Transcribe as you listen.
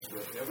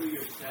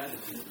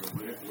statuses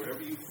or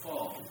wherever you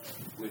fall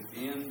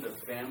within the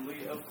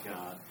family of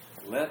God,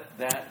 let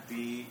that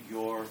be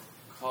your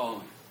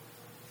calling.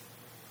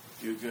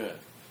 Do good.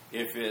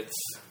 If it's,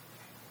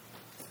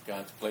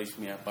 God's placed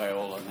me at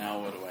Biola,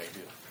 now what do I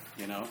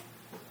do? You know?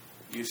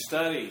 You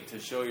study to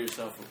show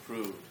yourself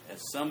approved as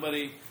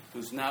somebody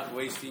who's not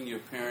wasting your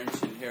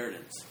parents'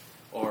 inheritance,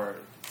 or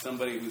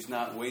somebody who's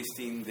not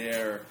wasting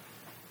their,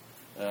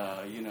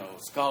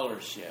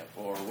 scholarship,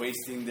 or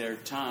wasting their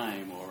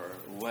time, or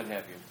what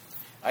have you.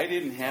 I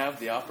didn't have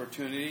the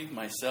opportunity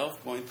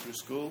myself going through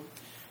school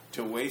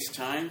to waste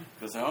time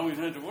because I always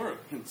had to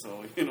work, and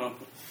so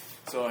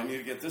so I need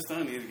to get this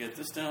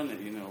done,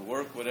 and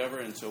work, whatever.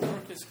 And so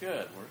work is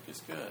good. Work is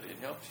good. It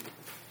helps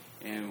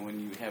you. And when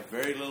you have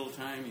very little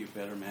time, you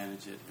better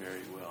manage it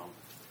very well.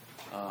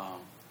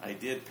 I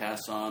did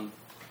pass on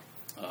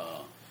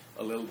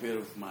a little bit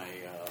of my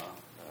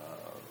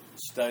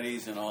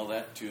studies and all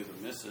that to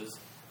the missus.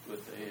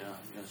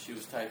 She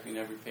was typing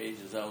every page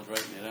as I was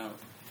writing it out,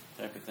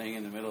 type of thing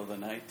in the middle of the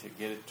night to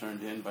get it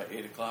turned in by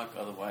 8 o'clock.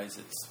 Otherwise,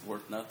 it's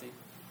worth nothing.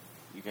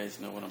 You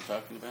guys know what I'm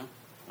talking about?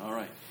 All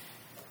right.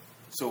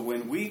 So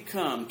when we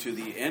come to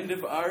the end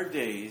of our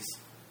days,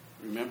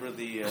 remember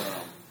the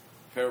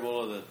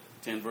parable of the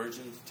 10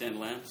 virgins, 10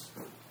 lamps?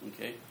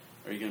 Okay?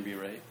 Are you going to be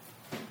ready?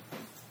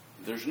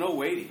 There's no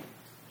waiting.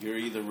 You're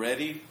either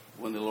ready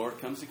when the Lord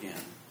comes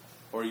again,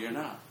 or you're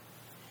not.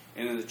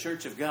 And in the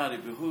church of God,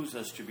 it behooves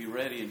us to be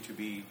ready and to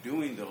be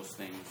doing those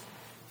things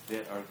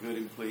that are good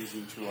and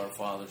pleasing to our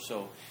Father.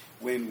 So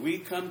when we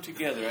come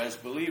together as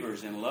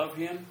believers and love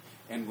Him,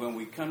 and when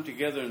we come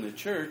together in the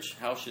church,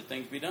 how should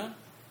things be done?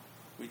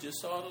 We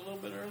just saw it a little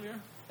bit earlier.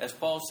 As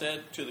Paul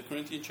said to the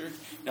Corinthian church.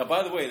 Now,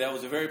 by the way, that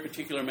was a very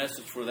particular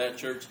message for that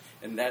church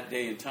in that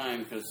day and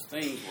time, because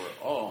things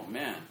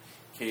were,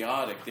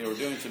 chaotic. They were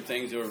doing some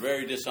things that were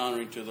very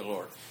dishonoring to the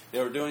Lord. They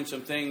were doing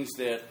some things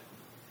that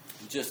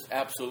just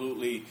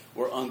absolutely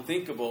were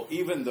unthinkable.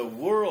 Even the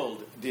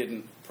world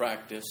didn't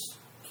practice,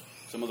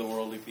 some of the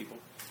worldly people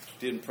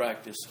didn't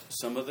practice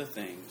some of the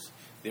things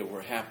that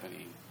were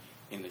happening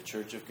in the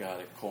church of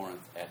God at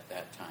Corinth at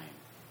that time.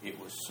 It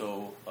was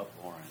so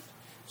abhorrent.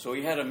 So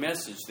he had a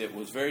message that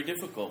was very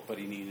difficult, but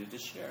he needed to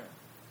share.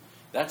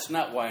 That's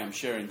not why I'm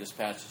sharing this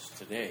passage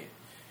today,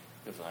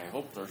 because I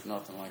hope there's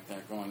nothing like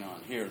that going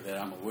on here that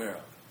I'm aware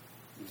of.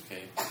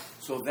 Okay?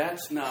 So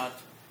that's not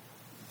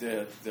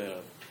the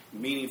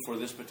meaning for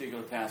this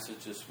particular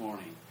passage this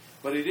morning.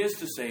 But it is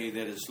to say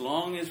that as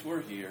long as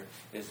we're here,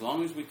 as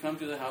long as we come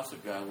to the house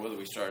of God, whether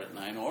we start at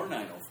 9 or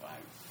 9:05,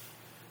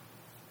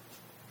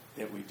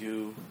 that we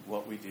do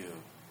what we do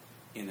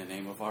in the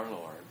name of our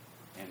Lord,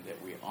 and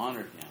that we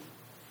honor Him,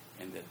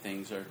 and that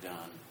things are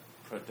done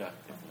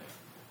productively,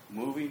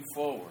 moving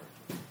forward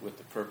with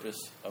the purpose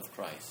of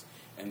Christ.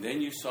 And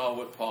then you saw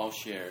what Paul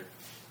shared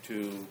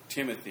to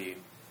Timothy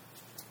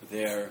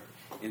there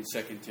in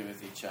 2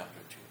 Timothy chapter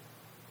 2.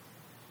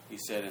 He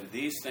said, and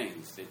these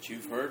things that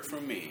you've heard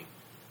from me,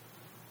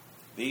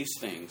 these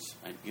things,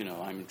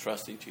 I'm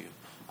entrusting to you.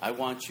 I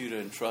want you to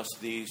entrust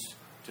these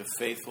to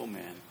faithful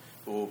men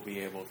who will be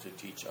able to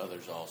teach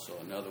others also.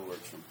 In other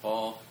words, from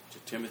Paul to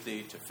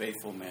Timothy to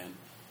faithful men,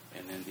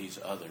 and then these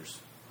others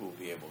who will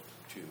be able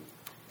to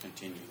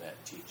continue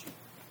that teaching.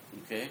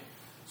 Okay?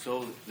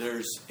 So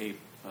there's a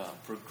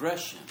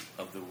progression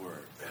of the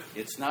Word.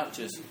 It's not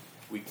just,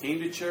 we came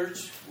to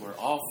church, we're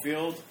all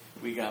filled,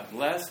 we got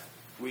blessed,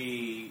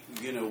 we,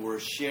 were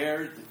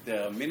shared,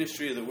 the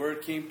ministry of the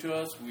Word came to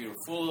us, we were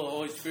full of the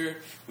Holy Spirit,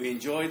 we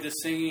enjoyed the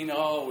singing,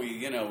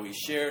 we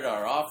shared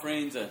our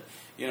offerings,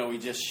 we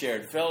just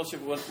shared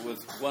fellowship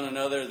with one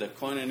another, the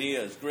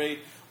koinonia is great,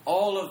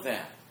 all of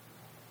that.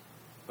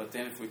 But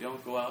then if we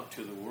don't go out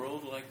to the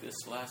world like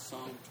this last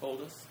song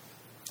told us,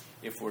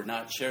 if we're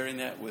not sharing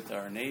that with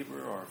our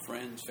neighbor, our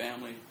friends,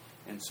 family,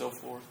 and so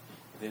forth,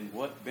 then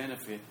what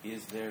benefit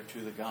is there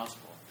to the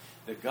gospel?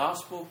 The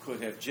gospel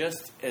could have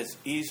just as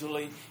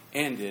easily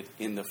ended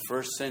in the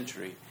first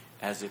century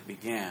as it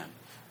began.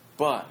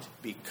 But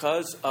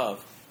because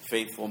of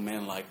faithful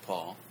men like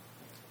Paul,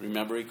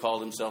 remember he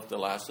called himself the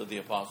last of the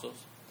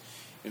apostles?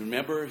 And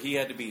remember he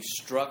had to be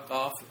struck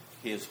off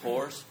his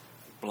horse,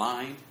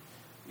 blind,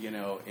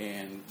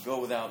 and go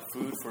without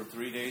food for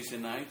 3 days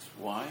and nights.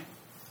 Why?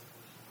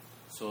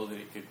 So that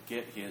he could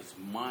get his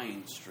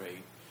mind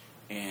straight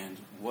and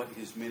what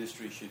his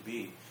ministry should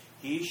be.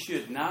 He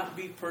should not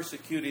be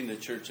persecuting the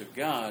church of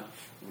God.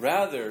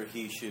 Rather,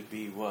 he should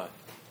be what?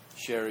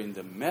 Sharing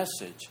the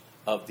message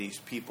of these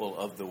people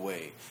of the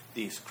way,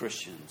 these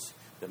Christians.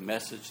 The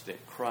message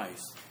that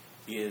Christ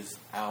is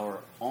our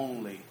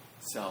only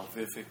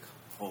salvific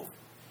hope.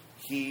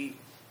 He,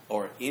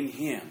 or in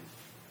Him,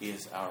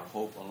 is our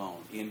hope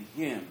alone. In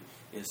Him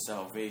is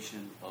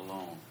salvation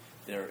alone.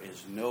 There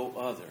is no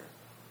other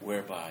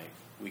whereby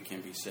we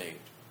can be saved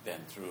than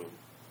through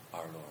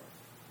our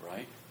Lord.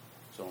 Right?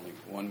 There's only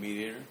one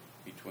mediator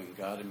between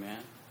God and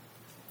man.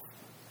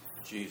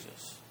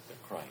 Jesus, the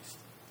Christ.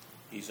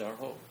 He's our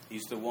hope.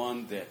 He's the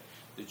one that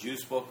the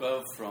Jews spoke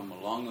of from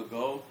long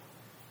ago,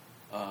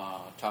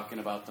 talking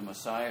about the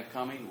Messiah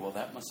coming. Well,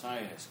 that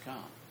Messiah has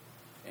come.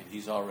 And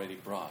He's already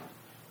brought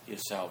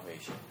His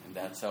salvation. And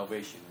that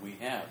salvation we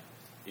have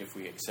if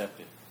we accept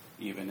it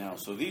even now.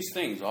 So these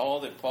things, all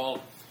that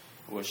Paul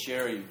was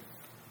sharing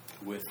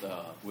with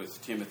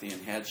Timothy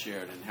and had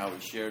shared, and how he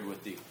shared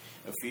with the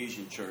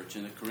Ephesian church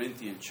and the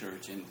Corinthian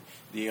church and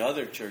the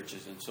other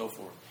churches and so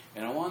forth.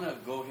 And I want to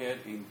go ahead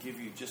and give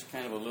you just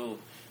kind of a little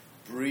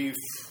brief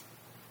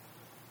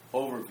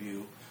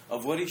overview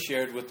of what he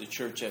shared with the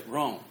church at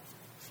Rome.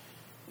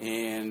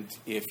 And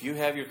if you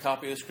have your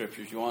copy of the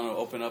Scriptures, you want to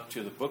open up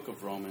to the book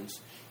of Romans,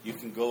 you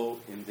can go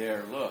in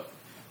there and look.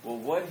 Well,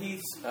 what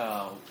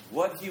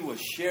he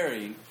was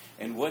sharing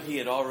and what he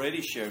had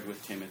already shared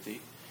with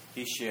Timothy,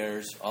 he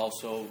shares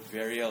also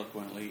very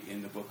eloquently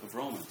in the book of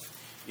Romans.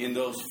 In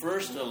those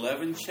first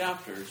 11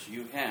 chapters,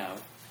 you have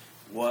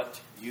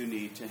what you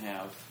need to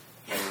have,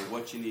 or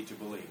what you need to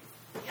believe.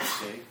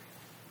 Okay?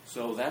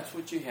 So that's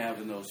what you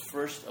have in those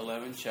first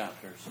 11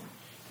 chapters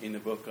in the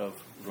book of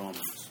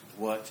Romans.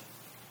 What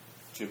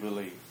to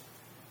believe.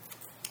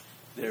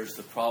 There's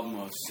the problem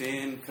of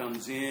sin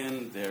comes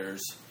in.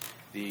 There's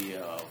the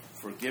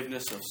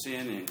forgiveness of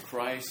sin in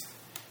Christ.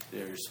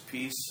 There's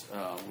peace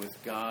with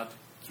God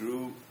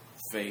through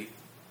faith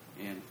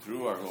and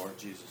through our Lord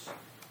Jesus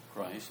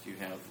Christ. You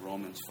have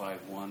Romans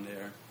 5:1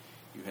 there.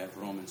 You have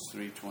Romans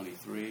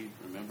 3:23.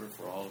 Remember,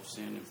 for all have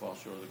sinned and fall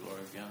short of the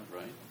glory of God,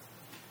 right?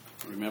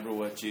 Remember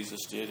what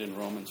Jesus did in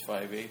Romans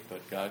 5:8.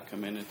 But God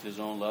commendeth His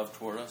own love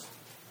toward us,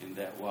 in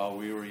that while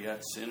we were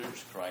yet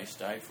sinners, Christ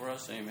died for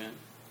us. Amen.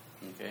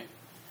 Okay.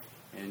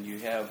 And you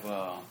have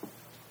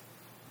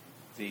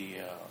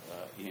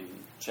in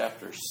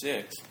chapter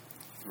 6,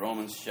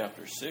 Romans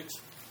chapter 6,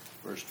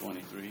 verse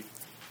 23,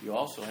 you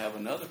also have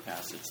another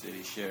passage that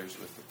he shares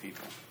with the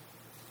people.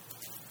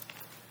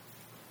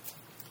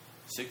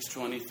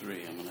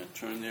 6:23. I'm going to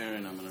turn there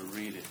and I'm going to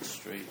read it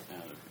straight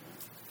out of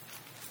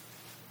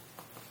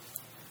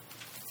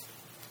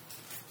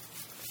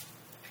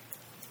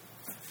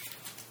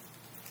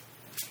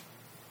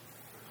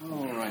here.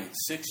 All right,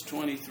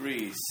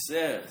 6:23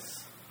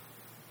 says,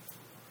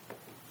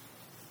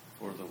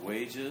 "For the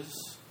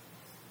wages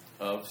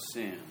of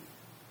sin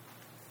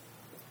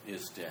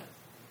is death."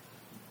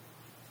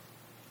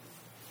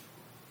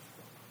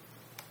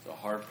 It's a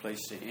hard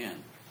place to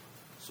end,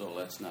 so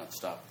let's not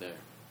stop there.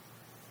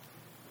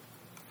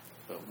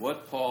 But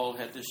what Paul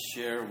had to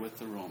share with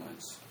the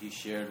Romans, he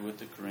shared with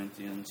the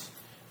Corinthians.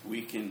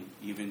 We can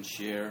even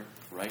share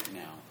right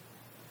now.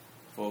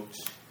 Folks,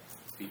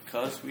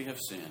 because we have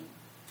sinned,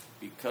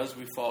 because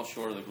we fall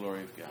short of the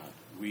glory of God,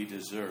 we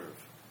deserve,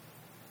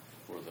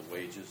 for the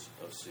wages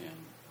of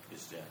sin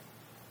is death.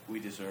 We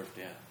deserve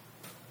death.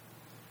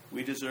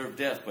 We deserve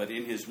death, but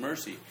in His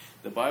mercy,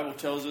 the Bible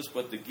tells us,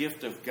 but the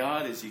gift of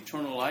God is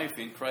eternal life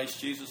in Christ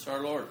Jesus our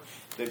Lord.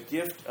 The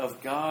gift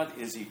of God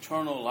is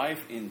eternal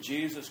life in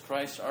Jesus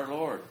Christ our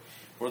Lord.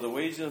 For the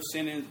wages of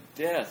sin is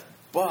death,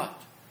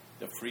 but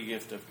the free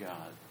gift of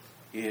God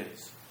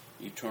is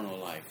eternal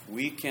life.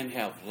 We can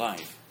have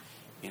life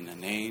in the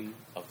name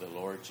of the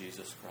Lord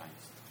Jesus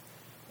Christ.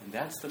 And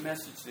that's the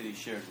message that he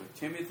shared with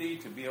Timothy,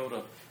 to be able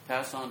to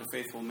pass on to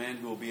faithful men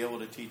who will be able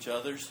to teach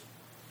others.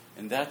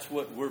 And that's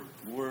what we're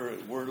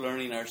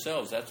learning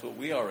ourselves. That's what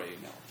we already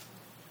know.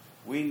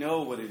 We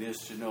know what it is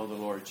to know the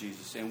Lord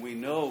Jesus, and we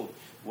know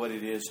what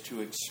it is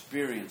to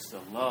experience the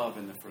love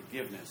and the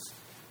forgiveness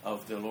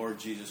of the Lord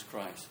Jesus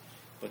Christ.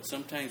 But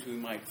sometimes we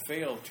might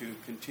fail to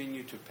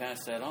continue to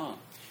pass that on.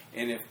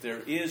 And if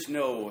there is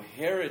no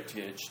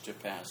heritage to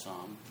pass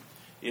on,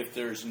 if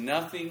there's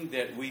nothing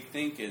that we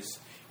think is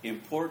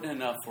important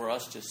enough for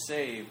us to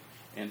save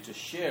and to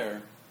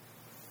share,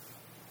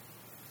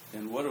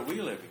 then what are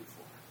we living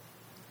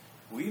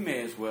for? We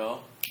may as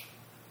well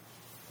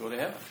go to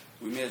heaven.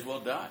 We may as well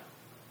die.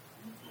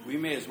 We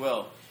may as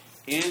well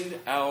end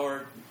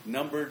our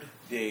numbered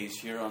days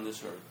here on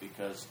this earth,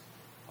 because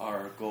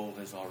our goal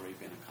has already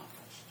been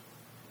accomplished.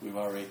 We've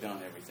already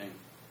done everything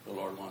the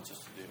Lord wants us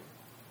to do.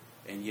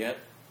 And yet,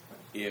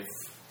 if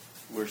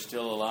we're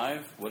still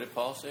alive, what did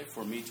Paul say?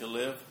 For me to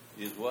live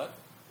is what?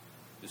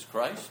 Is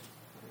Christ.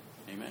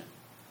 Amen.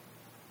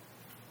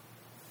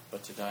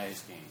 But to die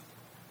is gain.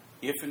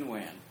 If and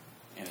when,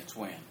 and it's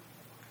when,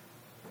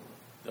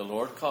 the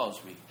Lord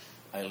calls me,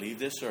 I leave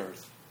this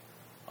earth,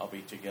 I'll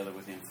be together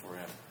with Him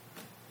forever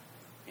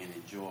and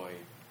enjoy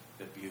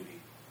the beauty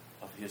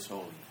of His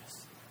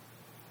holiness.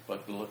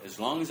 But as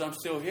long as I'm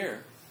still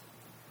here,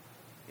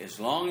 as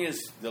long as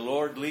the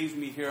Lord leaves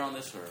me here on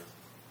this earth,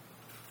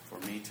 for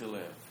me to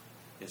live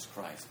is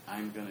Christ.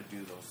 I'm going to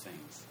do those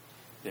things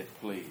that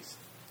please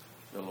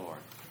the Lord.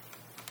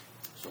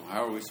 So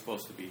how are we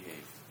supposed to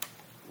behave?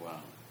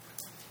 Well,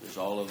 there's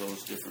all of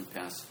those different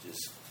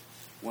passages.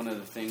 One of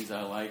the things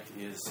I like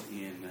is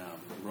in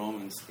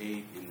Romans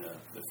 8, in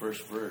the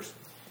first verse.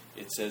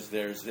 It says,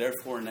 there's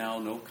therefore now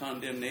no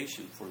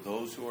condemnation for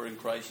those who are in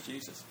Christ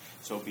Jesus.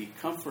 So be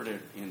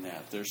comforted in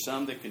that. There's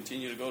some that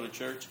continue to go to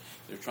church.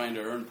 They're trying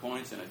to earn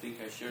points. And I think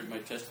I shared my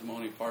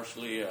testimony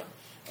partially a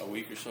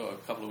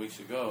couple of weeks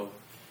ago,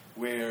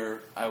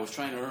 where I was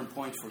trying to earn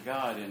points for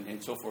God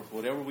and so forth,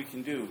 whatever we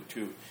can do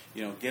to,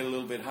 get a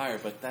little bit higher.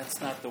 But that's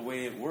not the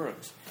way it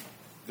works.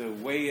 The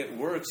way it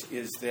works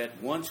is that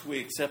once we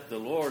accept the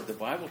Lord, the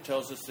Bible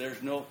tells us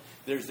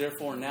there's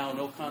therefore now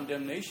no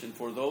condemnation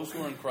for those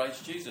who are in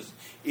Christ Jesus.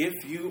 If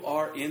you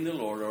are in the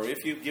Lord, or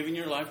if you've given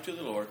your life to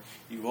the Lord,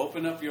 you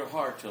open up your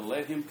heart to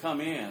let Him come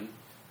in,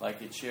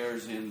 like it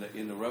shares in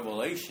the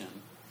Revelation.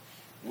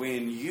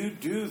 When you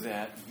do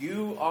that,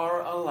 you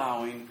are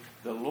allowing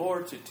the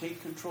Lord to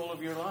take control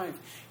of your life.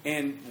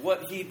 And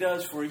what He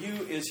does for you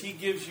is He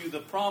gives you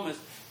the promise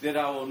that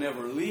I will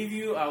never leave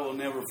you, I will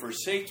never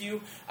forsake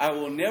you, I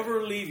will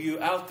never leave you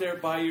out there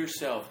by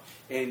yourself.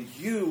 And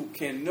you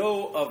can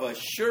know of a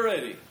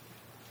surety,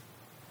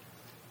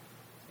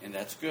 and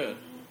that's good,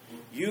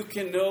 you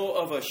can know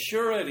of a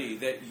surety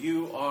that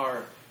you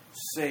are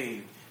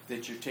saved,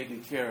 that you're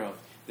taken care of,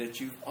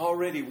 that you've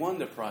already won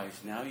the prize.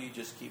 Now you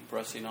just keep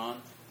pressing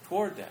on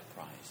toward that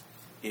prize.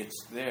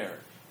 It's there.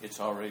 It's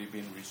already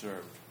been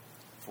reserved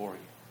for you.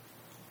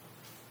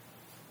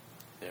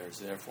 There is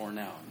therefore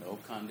now no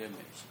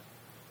condemnation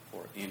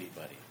for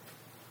anybody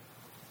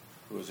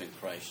who is in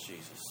Christ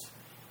Jesus.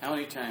 How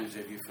many times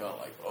have you felt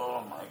like,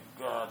 oh my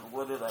God,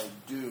 what did I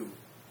do?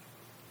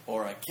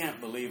 Or I can't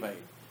believe I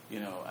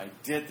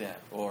did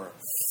that. Or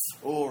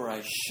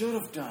I should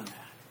have done that.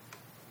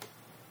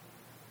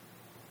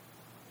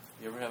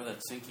 You ever have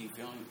that sinking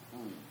feeling?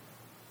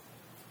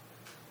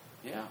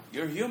 Yeah,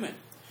 you're human.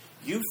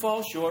 You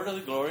fall short of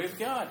the glory of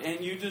God.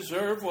 And you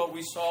deserve what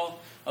we saw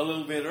a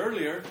little bit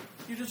earlier.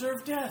 You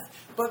deserve death.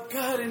 But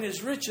God in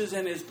His riches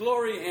and His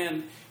glory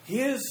and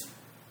His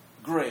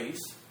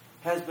grace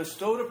has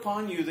bestowed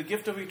upon you the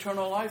gift of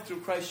eternal life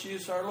through Christ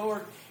Jesus our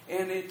Lord.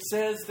 And it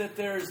says that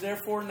there is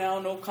therefore now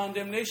no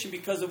condemnation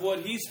because of what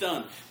He's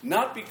done.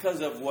 Not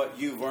because of what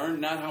you've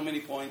earned. Not how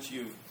many points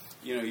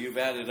you've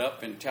added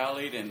up and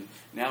tallied. And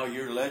now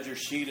your ledger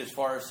sheet as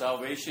far as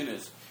salvation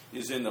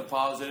is in the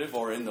positive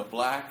or in the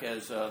black,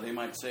 as they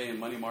might say in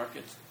money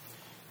markets.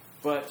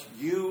 But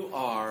you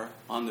are,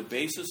 on the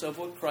basis of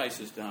what Christ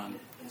has done,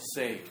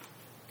 saved.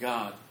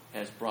 God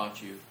has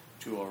brought you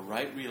to a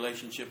right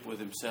relationship with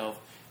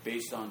Himself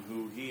based on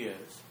who He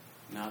is,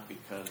 not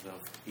because of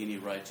any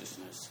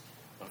righteousness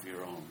of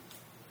your own.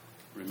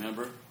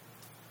 Remember,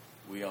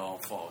 we all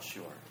fall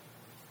short.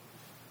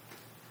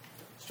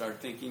 Start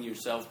thinking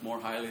yourself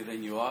more highly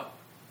than you ought.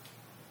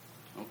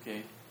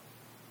 Okay.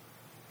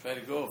 Try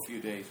to go a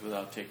few days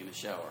without taking a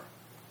shower.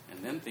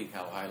 And then think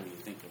how highly you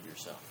think of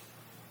yourself.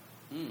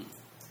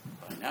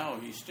 By now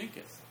he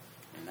stinketh.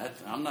 And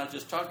I'm not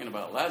just talking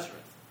about Lazarus.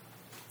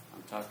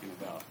 I'm talking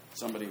about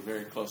somebody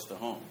very close to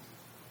home.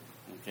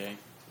 Okay?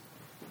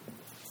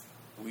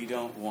 We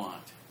don't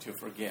want to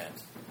forget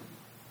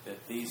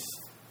that these,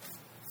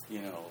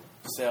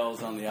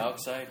 cells on the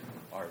outside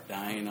are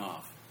dying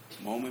off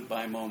moment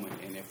by moment.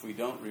 And if we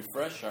don't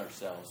refresh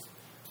ourselves,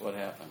 what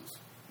happens?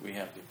 We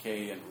have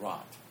decay and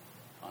rot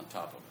on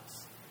top of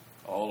us.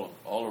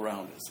 All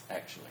around us,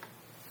 actually.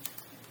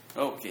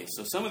 Okay,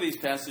 so some of these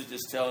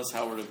passages tell us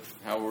how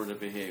we're to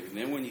behave. And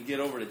then when you get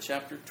over to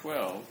chapter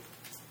 12,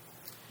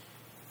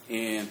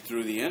 and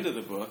through the end of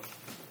the book,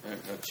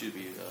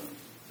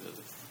 the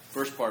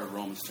first part of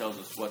Romans tells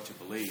us what to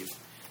believe.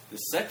 The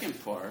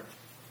second part,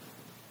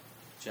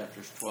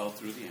 chapters 12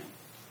 through the end,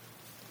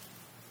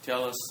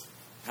 tell us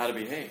how to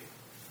behave.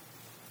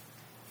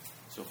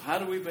 So how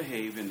do we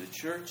behave in the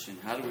church and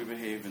how do we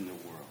behave in the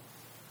world?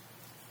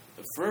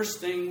 The first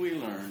thing we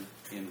learn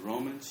in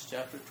Romans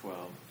chapter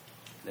 12,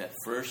 that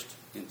first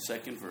and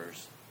second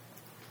verse,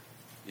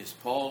 is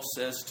Paul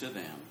says to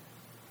them,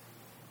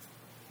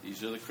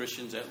 these are the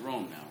Christians at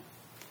Rome now,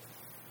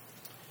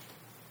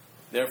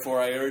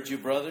 therefore I urge you,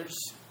 brothers,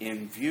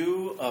 in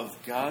view of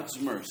God's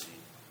mercy,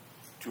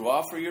 to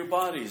offer your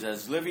bodies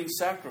as living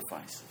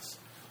sacrifices,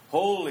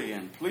 holy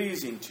and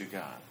pleasing to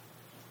God.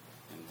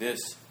 And this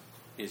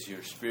is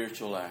your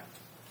spiritual act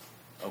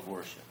of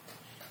worship.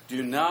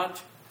 Do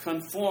not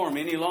conform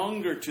any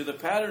longer to the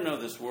pattern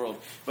of this world,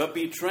 but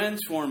be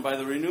transformed by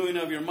the renewing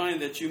of your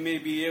mind, that you may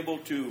be able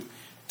to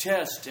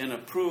test and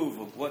approve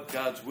of what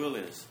God's will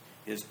is,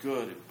 His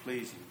good and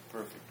pleasing,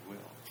 perfect will.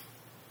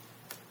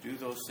 Do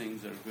those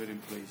things that are good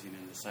and pleasing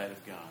in the sight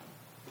of God,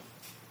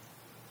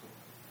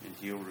 and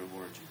He'll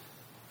reward you.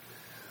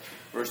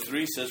 Verse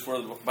 3 says,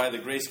 for by the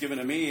grace given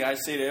to me, I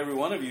say to every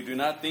one of you, do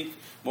not think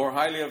more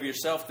highly of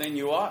yourself than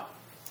you ought.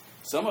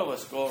 Some of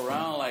us go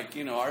around like,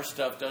 our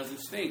stuff doesn't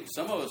stink.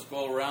 Some of us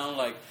go around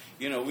like,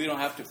 we don't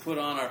have to put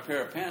on our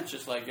pair of pants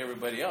just like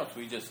everybody else.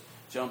 We just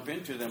jump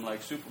into them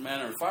like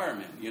Superman or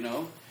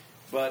fireman,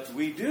 But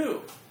we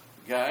do,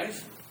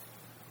 guys.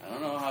 I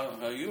don't know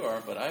how you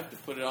are, but I have to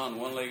put it on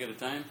one leg at a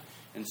time.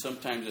 And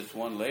sometimes it's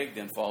one leg,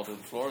 then fall to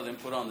the floor, then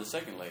put on the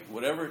second leg.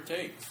 Whatever it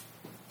takes.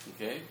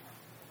 Okay?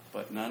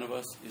 But none of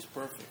us is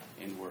perfect,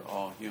 and we're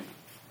all human.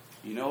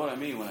 You know what I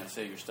mean when I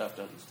say your stuff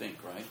doesn't stink,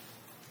 right?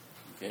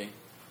 Okay?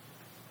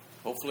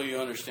 Hopefully you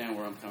understand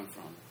where I'm coming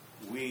from.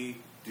 We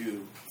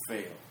do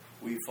fail.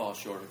 We fall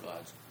short of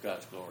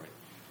God's glory.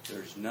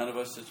 There's none of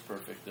us that's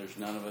perfect. There's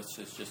none of us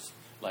that's just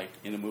like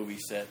in a movie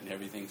set and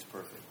everything's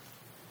perfect.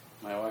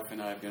 My wife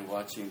and I have been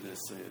watching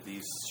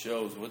these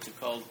shows. What's it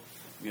called?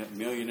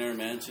 Millionaire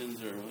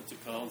Mansions, or what's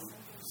it called?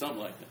 Something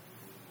like that.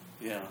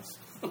 Yeah.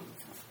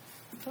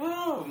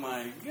 Oh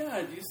my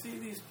God! You see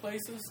these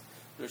places?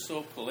 They're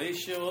so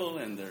palatial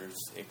and they're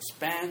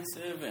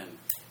expansive and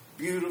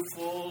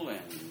beautiful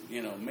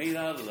and made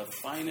out of the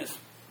finest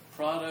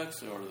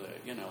products, or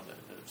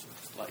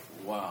it's like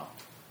wow.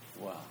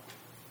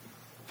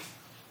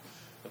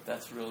 But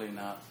that's really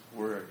not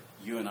where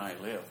you and I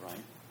live,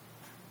 right?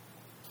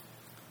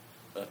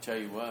 But I'll tell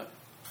you what,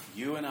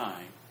 you and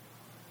I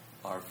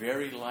are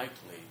very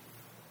likely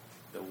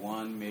the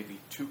 1, maybe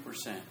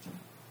 2%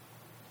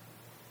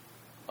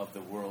 of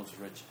the world's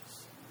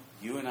riches.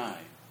 You and I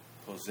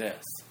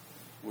possess.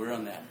 We're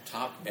on that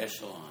top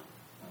echelon.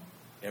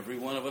 Every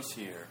one of us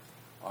here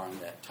are on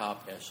that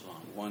top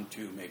echelon. 1,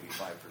 2, maybe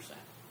 5%.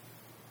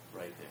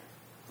 Right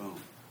there. Boom.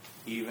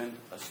 Even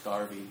a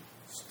starving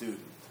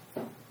student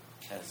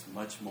has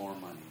much more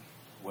money,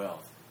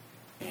 wealth,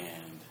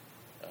 and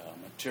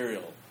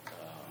material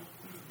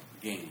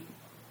gain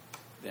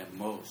than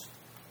most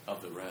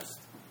of the rest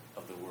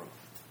of the world.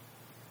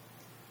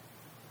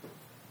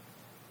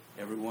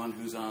 Everyone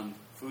who's on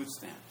food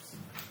stamps,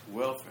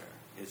 welfare,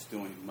 is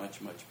doing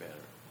much, much better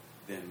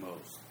than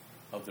most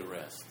of the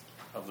rest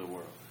of the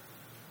world,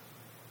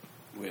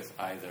 with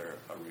either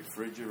a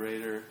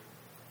refrigerator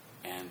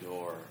and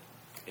or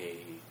a,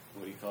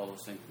 what do you call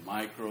those things,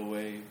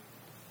 microwave,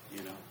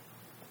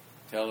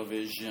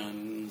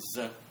 televisions,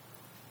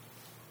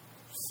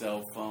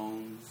 cell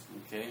phones,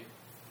 okay?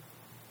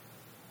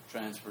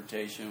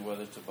 Transportation,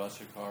 whether it's a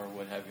bus or car or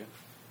what have you.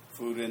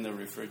 Food in the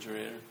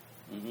refrigerator.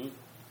 Mm-hmm.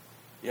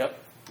 Yep,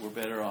 we're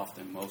better off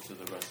than most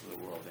of the rest of the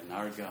world, and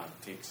our God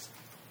takes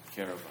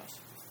care of us.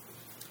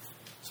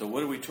 So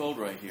what are we told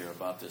right here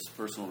about this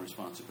personal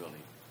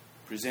responsibility?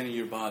 Presenting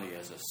your body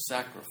as a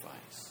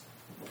sacrifice,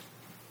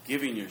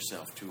 giving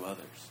yourself to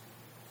others.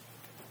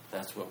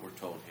 That's what we're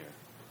told here.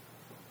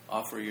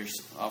 Offer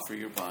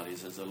your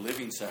bodies as a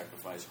living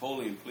sacrifice,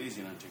 holy and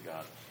pleasing unto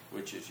God,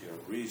 which is your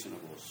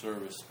reasonable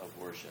service of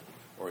worship,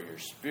 or your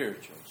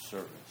spiritual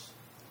service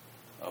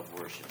of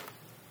worship.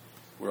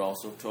 We're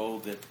also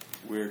told that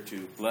we're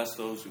to bless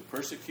those who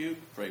persecute,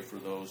 pray for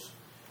those,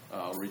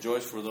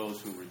 rejoice for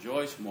those who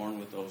rejoice, mourn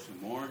with those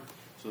who mourn.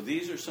 So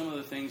these are some of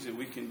the things that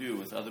we can do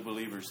with other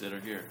believers that are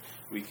here.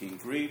 We can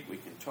greet, we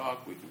can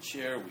talk, we can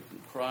share, we can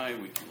cry,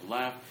 we can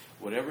laugh,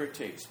 whatever it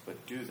takes,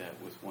 but do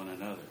that with one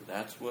another.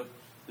 That's what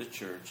the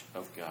church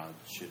of God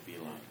should be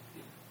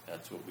like.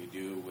 That's what we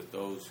do with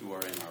those who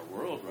are in our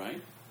world, right?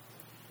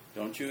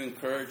 Don't you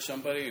encourage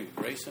somebody,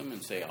 embrace them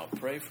and say, I'll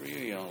pray for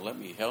you, let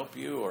me help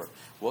you, or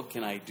what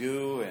can I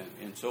do,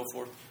 and so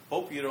forth.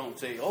 Hope you don't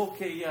say,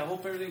 okay, yeah,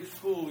 hope everything's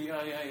cool,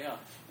 yeah,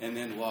 and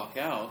then walk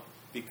out,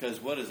 because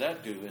what does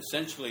that do?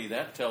 Essentially,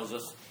 that tells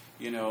us,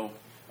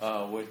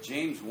 what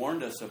James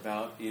warned us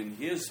about in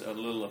his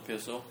little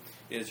epistle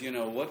is,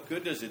 what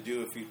good does it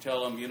do if you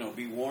tell them,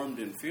 be warmed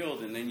and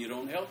filled, and then you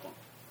don't help them?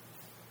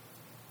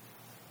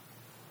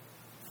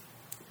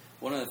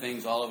 One of the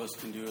things all of us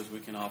can do is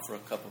we can offer a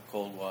cup of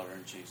cold water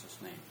in Jesus'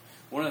 name.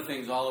 One of the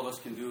things all of us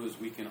can do is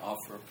we can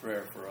offer a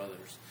prayer for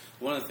others.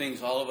 One of the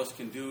things all of us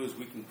can do is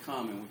we can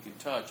come and we can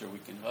touch, or we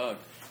can hug,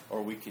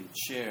 or we can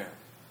share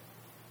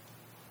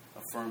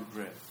a firm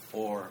grip,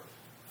 or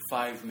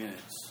 5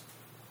 minutes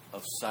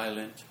of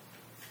silent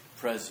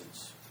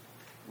presence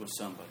with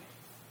somebody.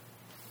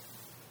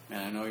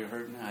 Man, I know you're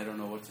hurting. I don't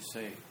know what to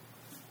say,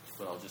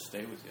 but I'll just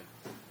stay with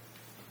you.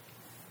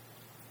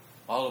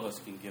 All of us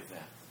can give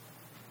that.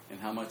 And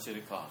how much did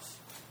it cost?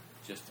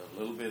 Just a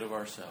little bit of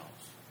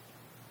ourselves.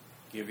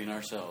 Giving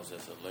ourselves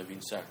as a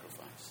living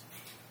sacrifice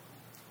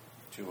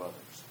to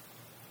others.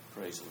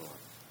 Praise the Lord.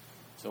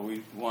 So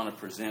we want to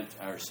present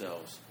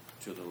ourselves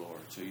to the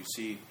Lord. So you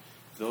see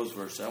those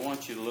verses. I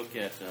want you to look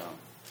at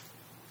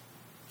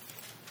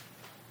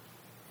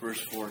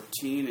verse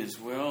 14 as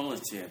well.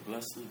 Let's see.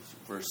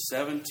 Verse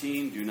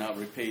 17. Do not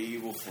repay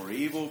evil for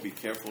evil. Be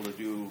careful to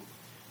do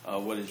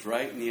what is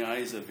right in the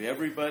eyes of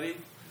everybody.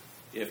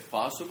 If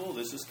possible,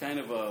 this is kind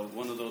of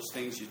one of those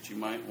things that you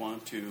might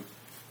want to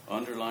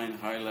underline,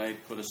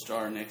 highlight, put a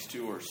star next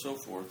to, or so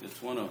forth. It's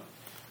one of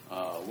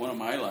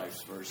my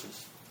life's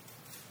verses.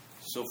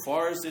 So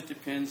far as it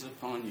depends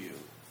upon you,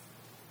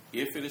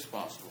 if it is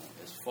possible,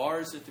 as far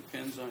as it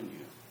depends on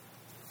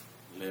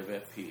you, live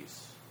at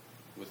peace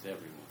with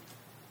everyone.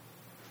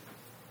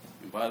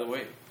 And by the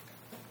way,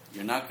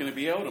 you're not going to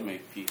be able to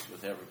make peace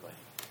with everybody.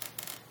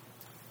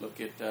 Look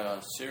at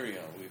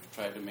Syria. We've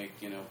tried to make,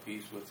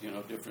 peace with,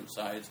 different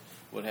sides,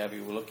 what have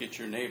you. We'll look at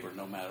your neighbor,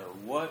 no matter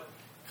what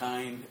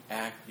kind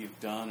act you've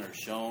done or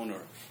shown,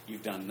 or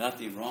you've done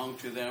nothing wrong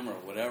to them or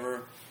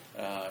whatever.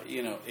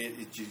 You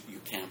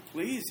can't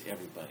please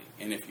everybody.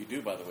 And if you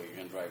do, by the way, you're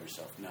going to drive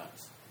yourself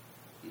nuts.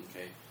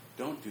 Okay?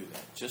 Don't do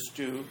that. Just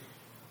do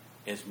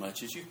as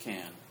much as you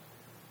can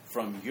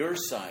from your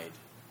side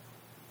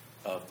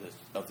of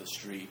the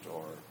street,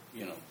 or,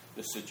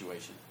 the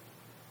situation,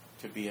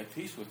 to be at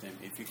peace with them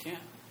if you can.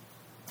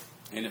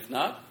 And if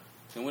not,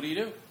 then what do?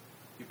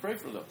 You pray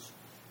for those.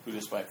 who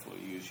despitefully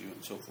use you,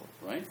 and so forth,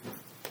 right?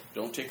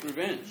 Don't take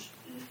revenge.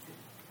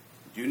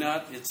 Do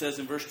not, it says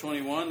in verse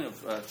 21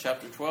 of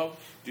chapter 12,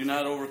 do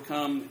not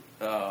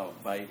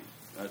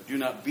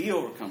be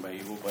overcome by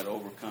evil, but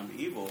overcome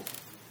evil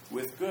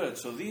with good.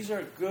 So these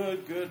are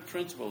good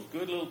principles,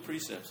 good little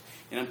precepts.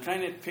 And I'm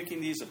kind of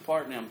picking these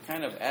apart, and I'm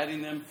kind of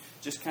adding them,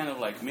 just kind of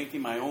like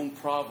making my own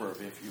proverb,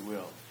 if you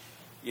will.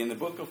 In the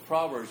book of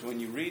Proverbs, when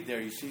you read there,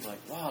 you see like,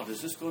 wow,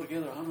 does this go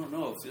together? I don't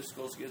know if this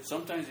goes together.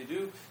 Sometimes they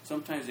do,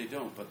 sometimes they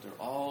don't. But they're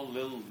all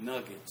little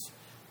nuggets.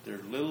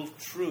 They're little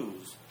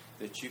truths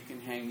that you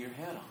can hang your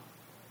head on.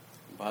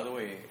 And by the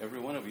way, every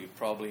one of you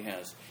probably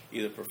has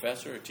either a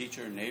professor, a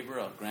teacher, a neighbor,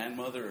 a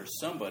grandmother, or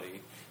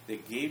somebody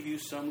that gave you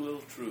some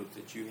little truth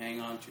that you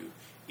hang on to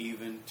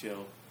even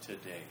till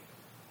today.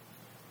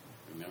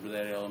 Remember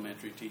that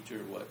elementary teacher,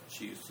 what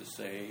she used to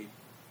say?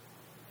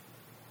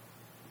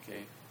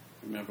 Okay.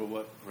 Remember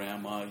what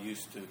Grandma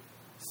used to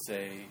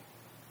say?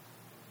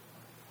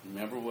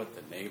 Remember what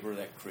the neighbor,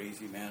 that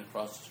crazy man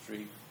across the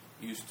street,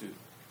 used to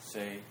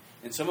say?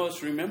 And some of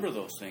us remember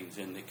those things,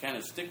 and they kind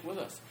of stick with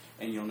us,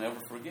 and you'll never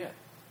forget.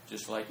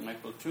 Just like my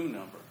platoon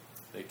number.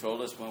 They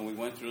told us when we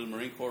went through the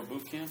Marine Corps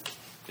boot camp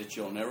that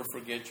you'll never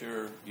forget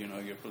your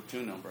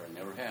platoon number. I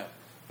never have.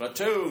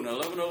 Platoon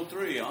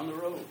 1103 on the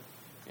road.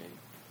 Okay,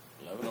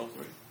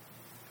 1103.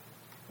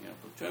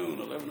 Platoon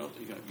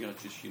 1103.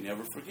 Just you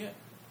never forget.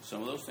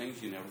 Some of those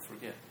things you never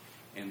forget.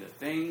 And the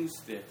things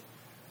that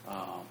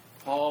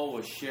Paul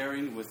was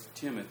sharing with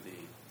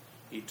Timothy,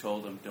 he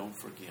told him, don't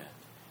forget,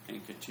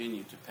 and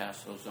continue to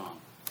pass those on.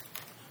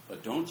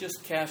 But don't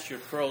just cast your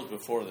pearls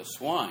before the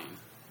swine.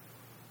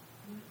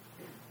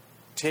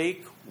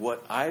 Take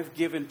what I've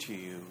given to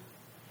you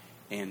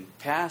and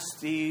pass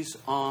these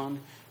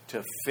on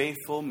to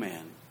faithful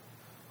men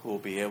who will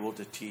be able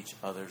to teach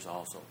others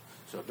also.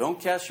 So don't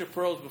cast your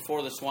pearls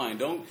before the swine.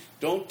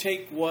 Don't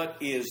take what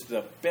is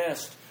the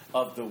best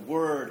of the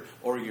word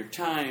or your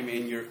time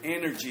and your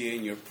energy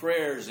and your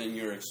prayers and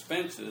your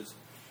expenses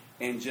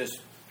and just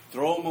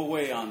throw them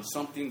away on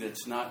something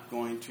that's not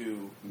going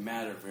to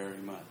matter very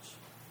much.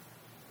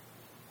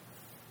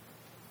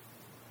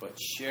 But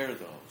share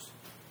those.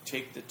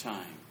 Take the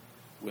time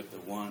with the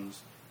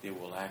ones that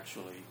will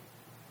actually,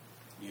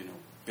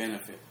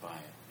 benefit by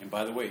it. And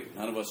by the way,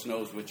 none of us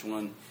knows which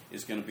one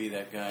is going to be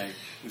that guy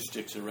who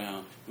sticks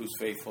around, who's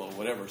faithful, or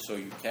whatever. So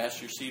you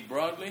cast your seed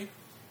broadly,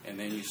 and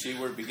then you see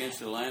where it begins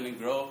to land and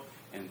grow,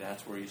 and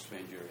that's where you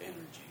spend your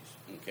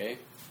energies. Okay?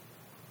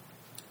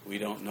 We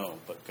don't know,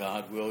 but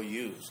God will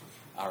use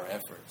our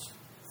efforts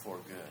for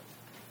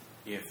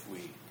good if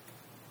we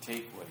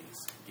take what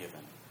He's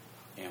given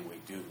and we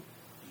do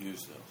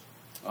use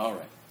those. All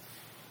right.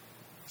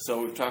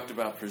 So we've talked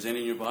about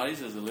presenting your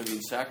bodies as a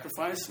living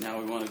sacrifice. Now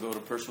we want to go to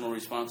personal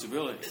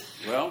responsibility.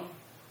 Well,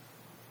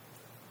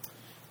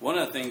 one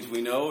of the things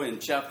we know in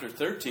chapter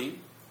 13,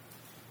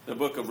 the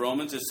book of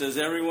Romans, it says,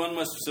 everyone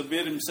must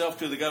submit himself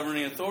to the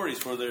governing authorities,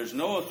 for there is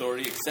no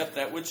authority except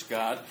that which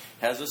God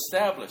has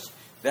established.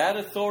 That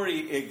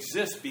authority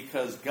exists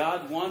because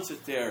God wants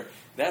it there.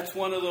 That's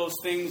one of those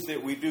things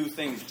that we do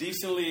things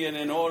decently and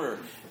in order.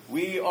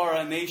 We are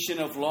a nation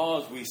of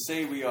laws, we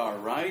say we are,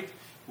 right?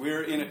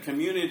 We're in a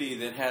community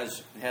that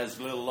has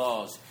little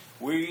laws.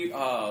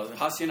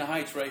 Hacienda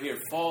Heights right here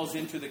falls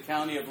into the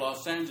county of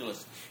Los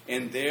Angeles.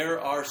 And there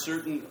are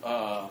certain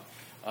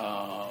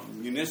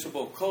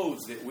municipal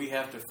codes that we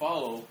have to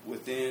follow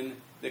within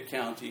the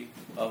county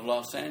of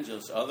Los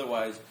Angeles.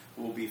 Otherwise,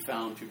 we'll be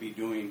found to be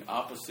doing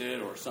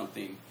opposite or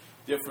something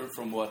different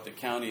from what the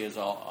county has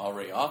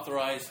already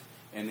authorized,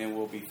 and then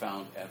we'll be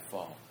found at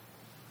fault.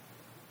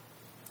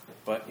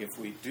 But if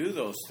we do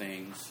those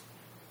things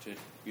to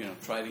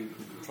try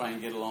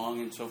and get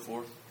along and so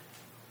forth,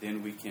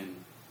 then we can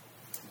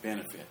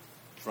benefit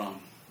from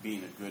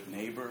being a good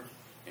neighbor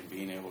and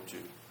being able to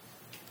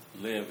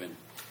live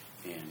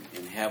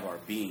and have our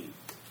being.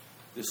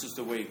 This is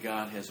the way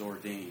God has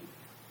ordained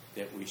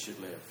that we should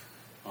live,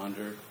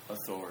 under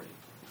authority.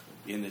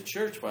 In the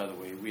church, by the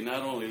way, we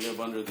not only live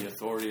under the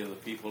authority of the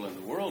people in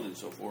the world and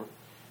so forth.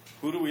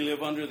 Who do we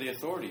live under the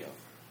authority of?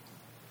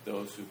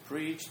 Those who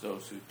preach,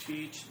 those who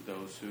teach,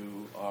 those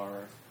who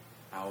are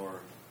our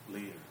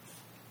leaders.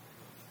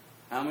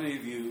 How many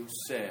of you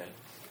said,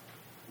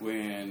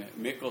 when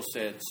Mikkel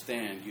said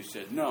stand, you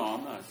said, no,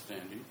 I'm not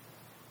standing,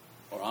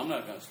 or I'm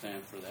not going to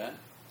stand for that?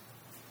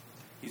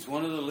 He's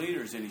one of the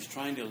leaders, and he's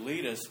trying to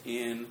lead us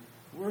in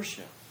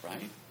worship,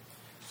 right?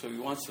 So he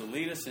wants to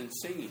lead us in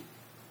singing.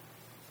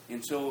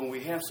 And so when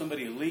we have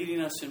somebody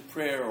leading us in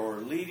prayer, or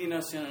leading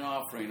us in an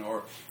offering,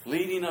 or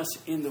leading us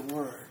in the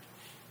Word,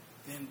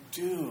 then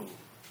do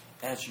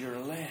as you're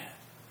led.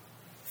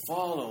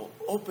 Follow,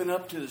 open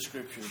up to the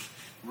Scriptures,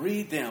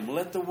 read them,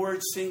 let the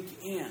Word sink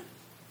in.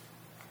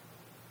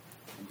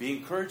 And be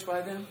encouraged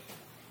by them,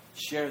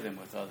 share them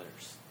with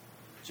others,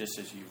 just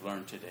as you've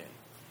learned today.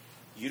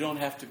 You don't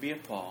have to be a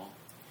Paul.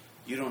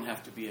 You don't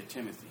have to be a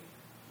Timothy.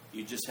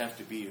 You just have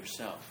to be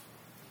yourself.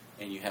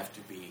 And you have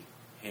to be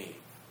Hague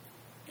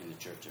in the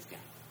Church of God.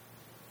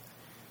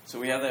 So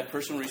we have that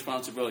personal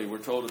responsibility. We're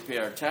told to pay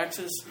our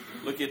taxes.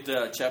 Look at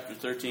chapter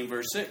 13,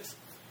 verse 6.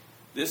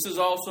 This is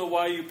also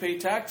why you pay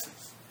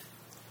taxes.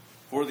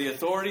 For the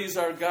authorities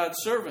are God's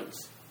servants,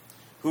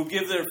 who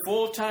give their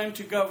full time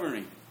to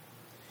governing.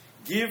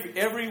 Give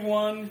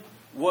everyone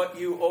what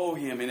you owe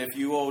him. And if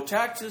you owe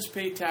taxes,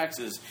 pay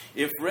taxes.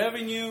 If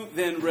revenue,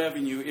 then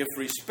revenue. If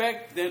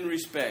respect, then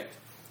respect.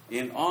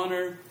 In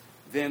honor,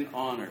 then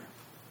honor.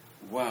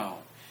 Wow.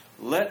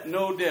 Let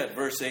no debt,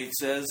 verse 8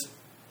 says,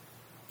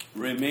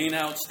 remain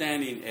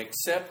outstanding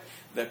except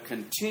the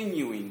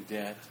continuing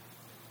debt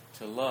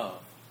to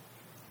love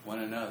one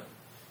another.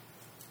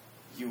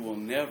 You will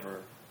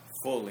never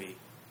fully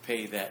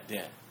pay that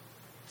debt.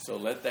 So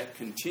let that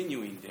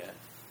continuing debt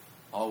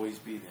always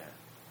be there,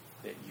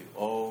 that you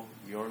owe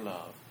your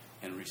love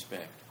and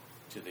respect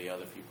to the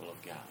other people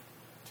of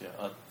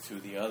God, to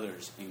the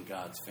others in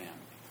God's family.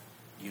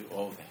 You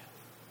owe that.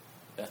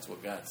 That's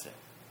what God said.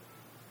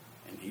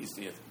 And He's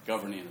the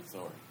governing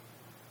authority.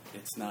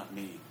 It's not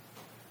me.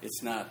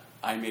 It's not,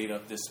 I made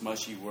up this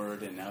mushy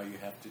word and now you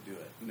have to do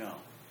it. No.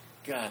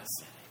 God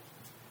said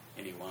it.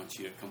 And He wants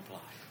you to comply.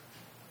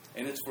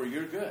 And it's for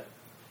your good.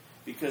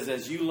 Because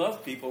as you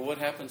love people, what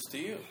happens to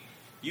you?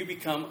 You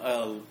become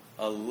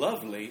a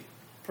lovely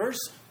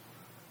person.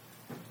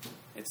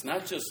 It's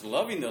not just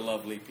loving the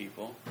lovely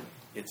people.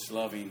 It's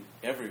loving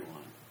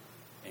everyone.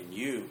 And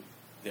you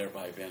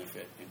thereby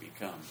benefit and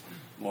become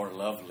more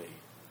lovely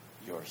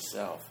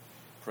yourself.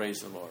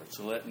 Praise the Lord.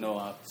 So let no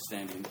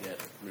outstanding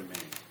debt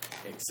remain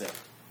except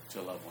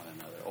to love one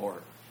another.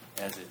 Or,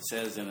 as it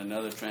says in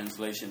another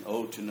translation,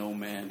 owe to no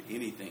man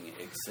anything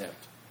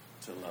except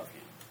to love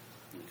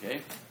him.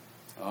 Okay?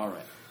 All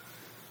right.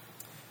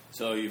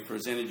 So you've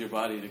presented your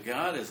body to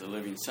God as a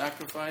living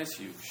sacrifice.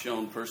 You've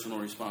shown personal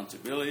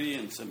responsibility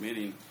in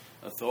submitting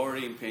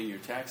authority and paying your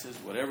taxes,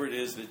 whatever it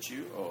is that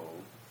you owe.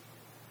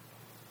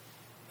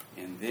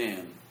 And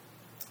then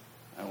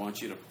I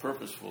want you to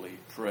purposefully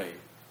pray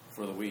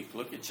for the week.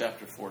 Look at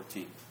chapter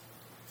 14.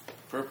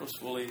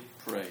 Purposefully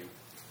pray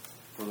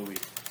for the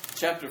week.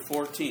 Chapter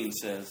 14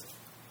 says,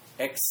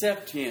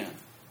 accept him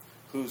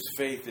whose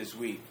faith is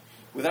weak,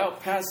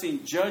 without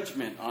passing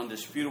judgment on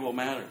disputable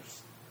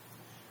matters.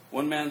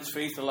 One man's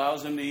faith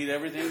allows him to eat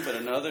everything, but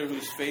another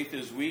whose faith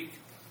is weak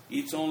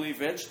eats only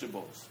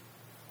vegetables.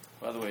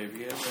 By the way, have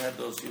you ever had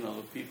those, the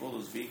people,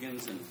 those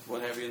vegans and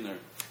what have you, and they're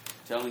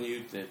telling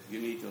you that you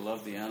need to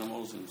love the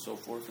animals and so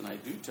forth? And I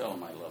do tell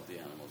them I love the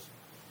animals.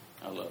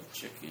 I love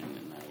chicken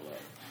and I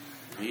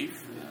love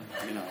beef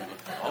and,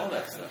 all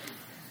that stuff.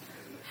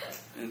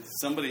 And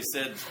somebody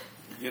said,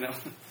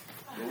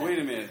 well, wait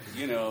a minute,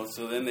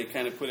 so then they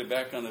kind of put it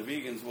back on the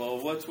vegans. Well,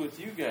 what's with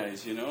you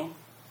guys,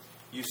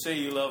 You say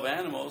you love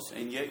animals,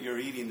 and yet you're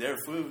eating their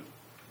food.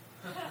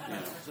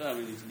 So, I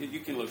mean, you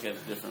can look at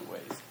it different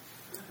ways.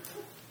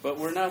 But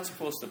we're not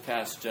supposed to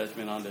pass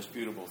judgment on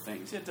disputable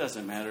things. It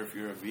doesn't matter if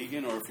you're a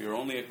vegan or if you're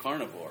only a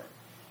carnivore.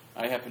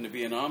 I happen to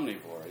be an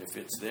omnivore. If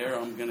it's there,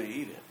 I'm going to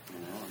eat it.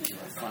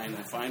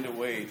 I find a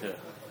way to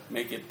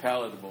make it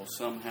palatable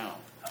somehow.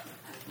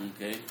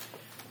 Okay?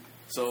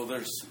 So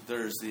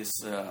there's this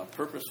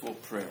purposeful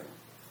prayer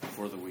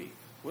for the week.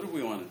 What do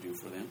we want to do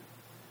for them?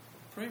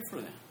 Pray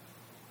for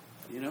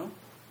them.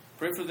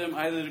 Pray for them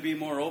either to be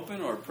more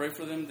open or pray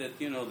for them that,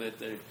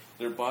 that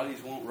their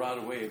bodies won't rot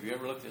away. Have you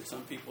ever looked at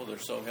some people, they're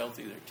so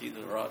healthy, their teeth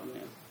are rotten?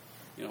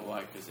 And,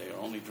 why? Because they are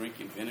only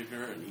drinking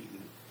vinegar and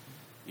eating,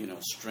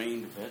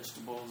 strained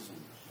vegetables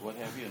and what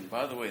have you. And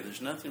by the way,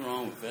 there's nothing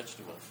wrong with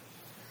vegetables.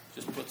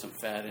 Just put some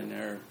fat in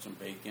there, some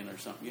bacon or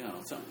something,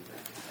 something.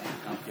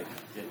 I'm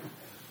kidding.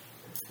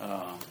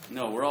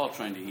 No, we're all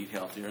trying to eat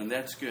healthier, and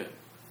that's good.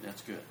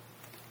 That's good.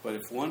 But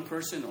if one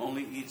person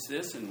only eats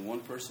this and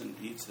one person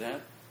eats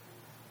that,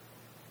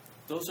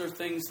 those are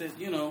things that,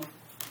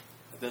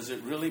 does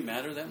it really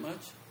matter that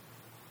much?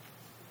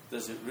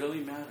 Does it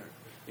really matter?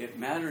 It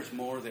matters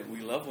more that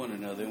we love one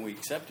another and we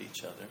accept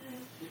each other.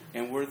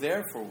 And we're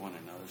there for one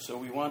another. So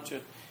we want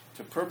to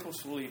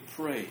purposefully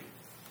pray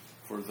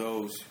for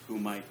those who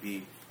might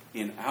be,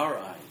 in our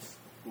eyes,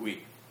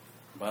 weak.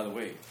 By the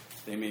way,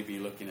 they may be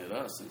looking at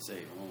us and say,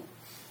 oh,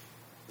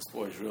 this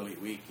boy's really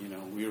weak.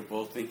 We were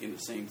both thinking the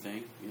same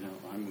thing.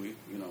 I'm weak.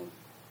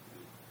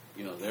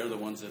 They're the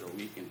ones that are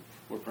weak, and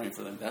we're praying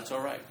for them. That's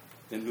all right.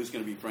 Then who's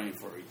going to be praying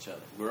for each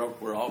other?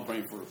 We're all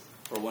praying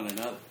for one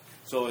another.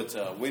 So it's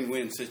a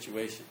win-win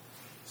situation.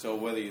 So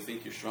whether you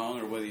think you're strong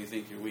or whether you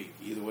think you're weak,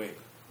 either way,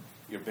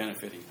 you're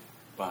benefiting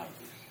by it.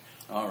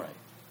 All right.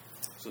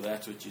 So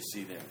that's what you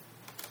see there.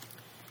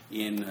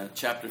 In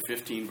chapter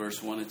 15,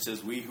 verse 1, it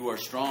says, we who are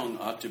strong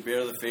ought to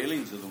bear the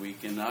failings of the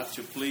weak and not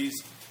to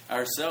please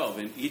ourselves.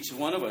 And each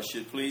one of us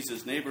should please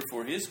his neighbor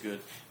for his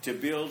good, to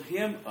build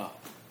him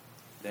up.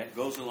 That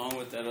goes along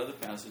with that other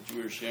passage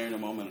we were sharing a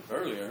moment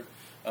earlier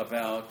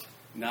about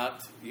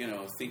not,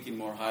 thinking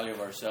more highly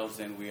of ourselves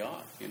than we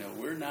ought.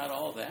 We're not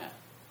all that.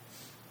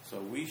 So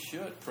we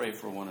should pray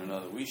for one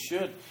another. We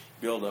should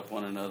build up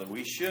one another.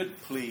 We should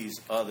please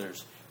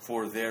others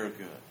for their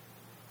good.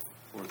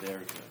 For their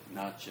good,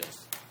 not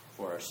just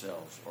for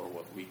ourselves or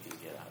what we can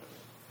get out of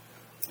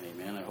it.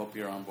 Amen. I hope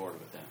you're on board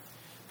with that.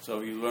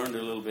 So you learned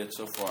a little bit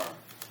so far.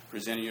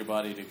 Presenting your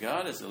body to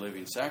God as a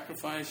living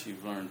sacrifice.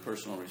 You've learned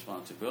personal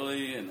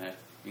responsibility, and that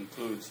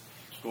includes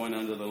going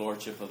under the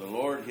lordship of the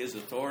Lord, His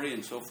authority,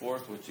 and so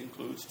forth, which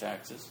includes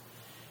taxes.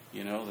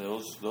 You know,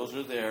 those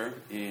are there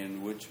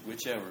in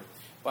whichever.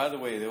 By the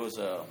way, there was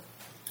a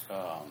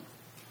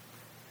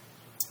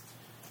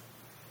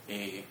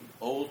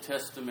Old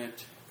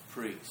Testament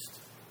priest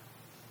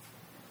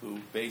who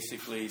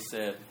basically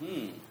said,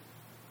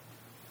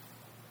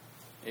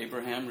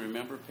 Abraham,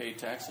 remember, paid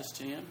taxes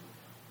to him?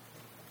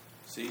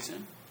 Sees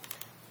him?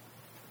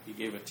 He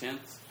gave a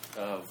tenth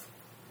of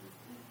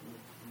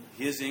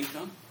his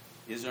income,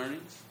 his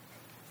earnings,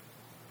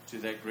 to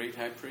that great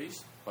high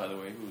priest, by the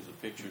way, who was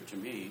a picture to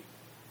me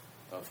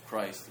of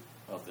Christ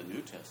of the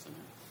New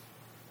Testament.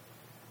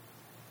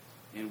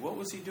 And what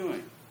was he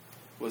doing?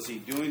 Was he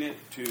doing it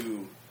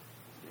to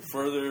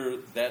further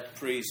that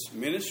priest's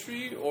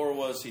ministry, or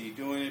was he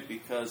doing it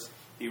because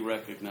he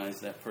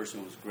recognized that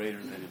person was greater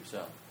than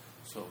himself?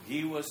 So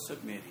he was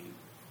submitting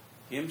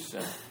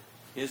himself,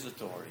 his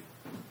authority,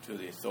 to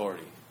the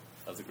authority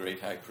of the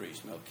great high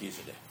priest,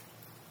 Melchizedek.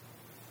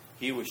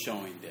 He was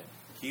showing that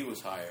he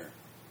was higher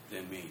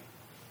than me.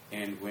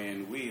 And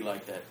when we,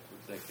 like that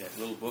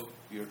little book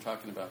you were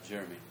talking about,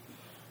 Jeremy,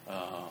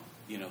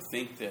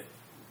 think that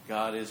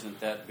God isn't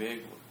that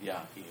big,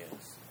 yeah, He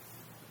is.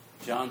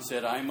 John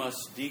said, I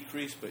must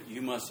decrease, but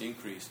you must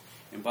increase.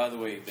 And by the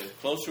way, the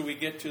closer we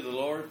get to the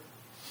Lord,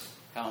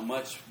 how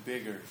much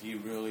bigger He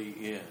really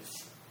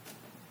is.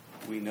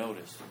 We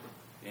notice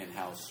and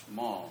how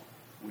small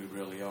we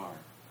really are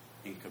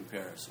in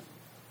comparison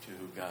to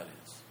who God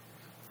is.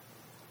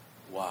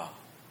 Wow.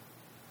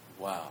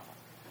 Wow.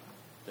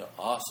 The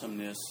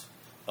awesomeness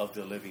of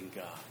the living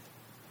God.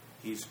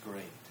 He's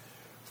great.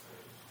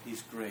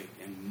 He's great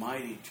and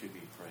mighty to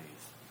be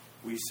praised.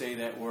 We say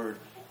that word,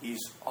 He's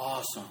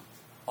awesome.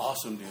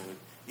 Awesome, dude.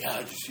 Yeah,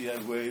 did you see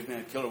that wave,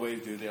 man? Killer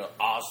wave, dude. They're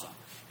awesome.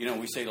 You know,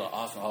 we say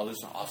awesome. Oh, this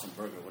is an awesome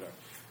burger, whatever.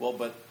 Well,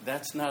 but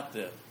that's not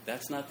the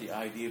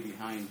idea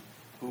behind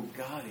who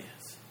God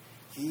is.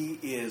 He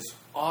is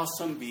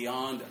awesome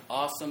beyond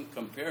awesome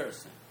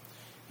comparison.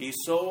 He's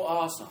so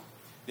awesome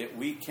that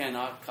we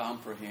cannot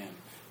comprehend.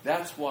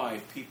 That's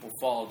why people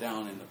fall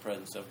down in the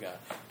presence of God.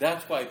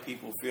 That's why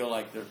people feel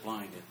like they're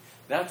blinded.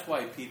 That's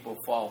why people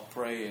fall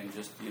prey and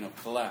just,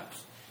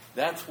 collapse.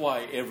 That's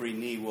why every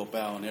knee will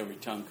bow and every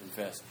tongue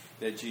confess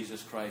that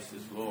Jesus Christ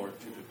is Lord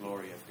to the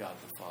glory of God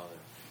the Father.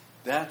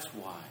 That's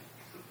why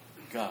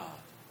God,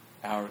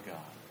 our God,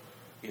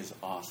 is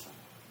awesome.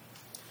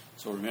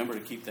 So remember to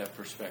keep that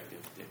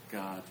perspective that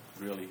God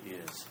really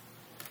is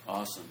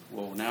awesome.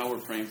 Well, now we're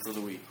praying for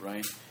the weak,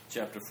 right?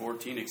 Chapter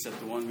 14, except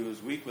the one who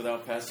is weak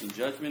without passing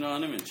judgment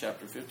on him. In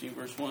chapter 15,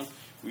 verse 1,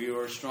 we who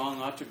are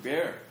strong ought to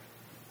bear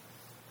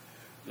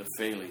the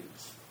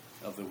failings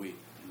of the weak,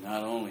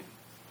 not only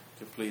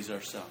to please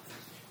ourselves,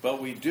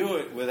 but we do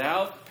it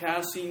without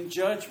passing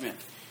judgment.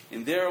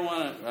 And there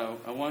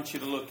I want you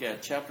to look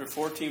at chapter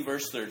 14,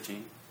 verse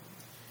 13.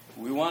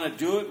 We want to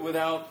do it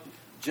without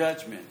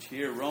judgment.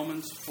 Here,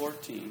 Romans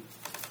 14,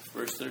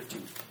 verse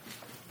 13.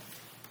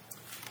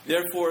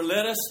 Therefore,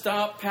 let us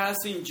stop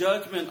passing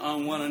judgment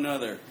on one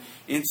another.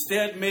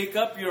 Instead, make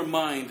up your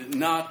mind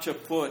not to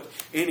put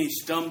any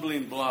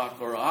stumbling block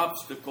or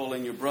obstacle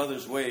in your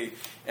brother's way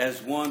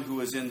as one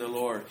who is in the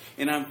Lord.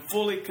 And I'm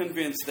fully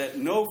convinced that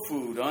no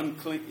food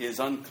is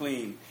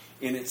unclean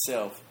in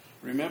itself.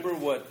 Remember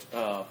what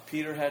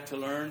Peter had to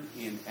learn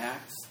in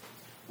Acts?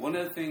 One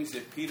of the things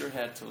that Peter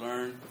had to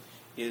learn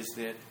is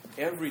that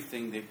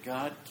everything that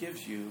God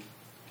gives you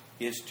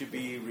is to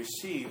be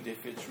received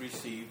if it's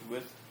received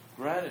with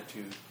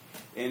gratitude.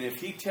 And if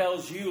He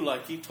tells you,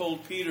 like He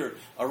told Peter,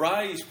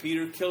 arise,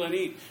 Peter, kill and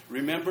eat.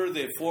 Remember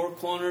the four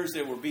corners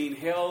that were being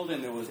held,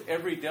 and there was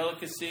every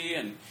delicacy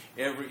and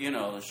every,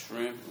 the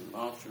shrimp,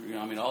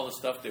 and all the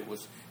stuff that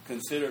was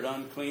considered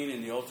unclean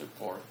in the altar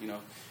pork.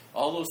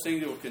 All those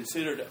things that were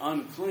considered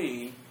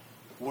unclean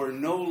were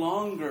no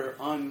longer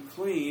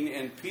unclean,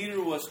 and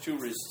Peter was to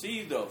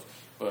receive those.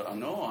 But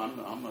no,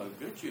 I'm a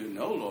good Jew.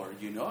 No, Lord,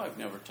 I've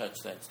never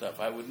touched that stuff.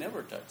 I would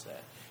never touch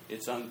that.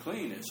 It's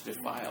unclean. It's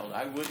defiled.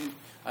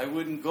 I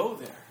wouldn't go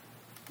there.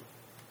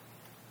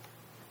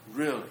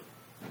 Really.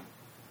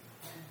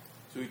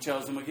 So He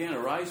tells them again,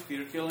 arise,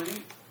 Peter, kill and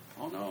eat.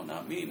 Oh no,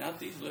 not me, not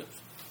these lips.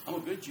 I'm a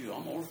good Jew.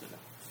 I'm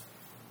Orthodox.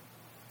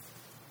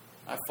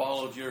 I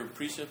followed your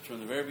precepts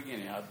from the very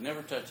beginning. I've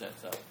never touched that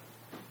stuff.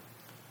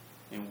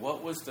 And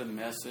what was the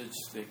message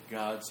that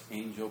God's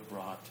angel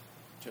brought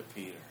to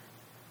Peter?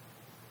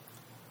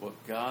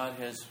 What God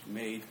has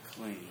made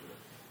clean,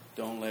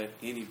 don't let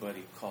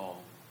anybody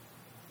call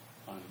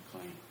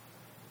unclean.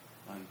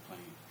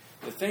 Unclean.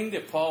 The thing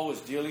that Paul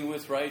was dealing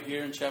with right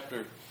here in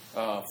chapter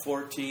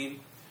 14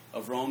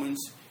 of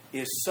Romans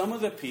is some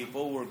of the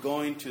people were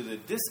going to the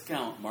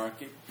discount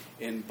market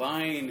and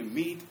buying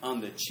meat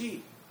on the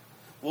cheap.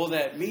 Well,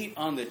 that meat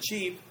on the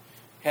cheap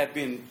had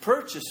been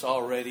purchased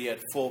already at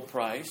full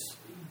price,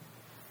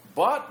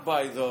 bought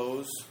by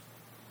those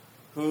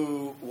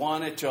who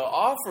wanted to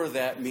offer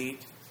that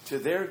meat to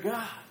their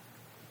God.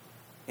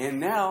 And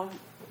now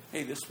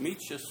hey, this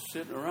meat's just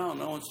sitting around.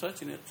 No one's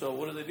touching it. So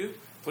what do?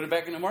 Put it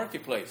back in the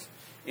marketplace.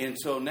 And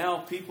so now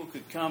people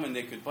could come and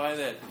they could buy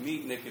that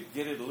meat and they could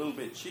get it a little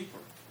bit cheaper.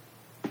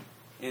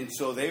 And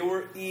so they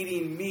were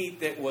eating meat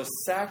that was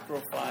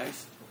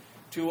sacrificed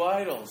to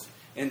idols.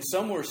 And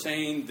some were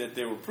saying that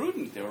they were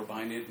prudent. They were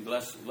buying it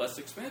less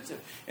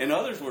expensive. And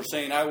others were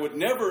saying, I would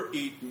never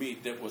eat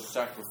meat that was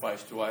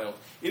sacrificed to idols.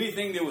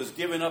 Anything that was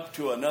given up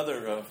to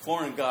another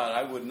foreign god,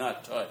 I would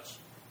not touch.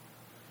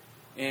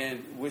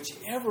 And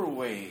whichever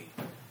way,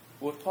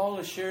 what Paul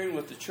is sharing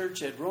with the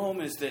church at Rome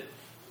is that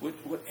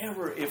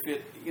whatever, if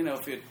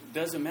it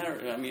doesn't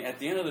matter, I mean, at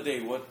the end of the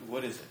day,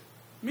 what is it?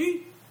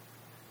 Meat.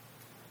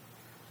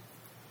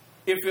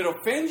 If it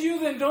offends you,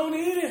 then don't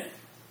eat it.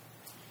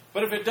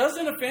 But if it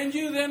doesn't offend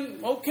you, then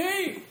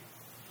okay.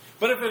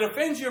 But if it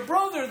offends your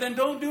brother, then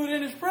don't do it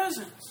in his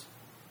presence.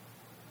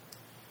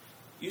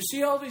 You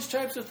see all these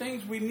types of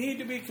things, we need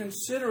to be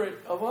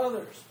considerate of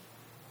others.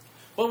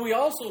 But we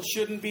also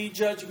shouldn't be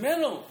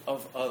judgmental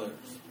of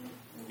others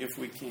if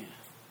we can.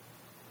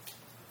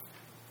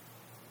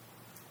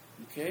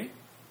 Okay?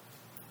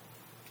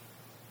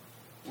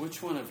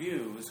 Which one of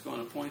you is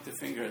going to point the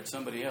finger at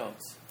somebody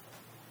else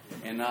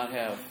and not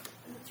have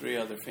 3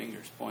 other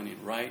fingers pointing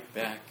right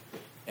back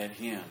at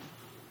him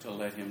to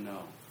let him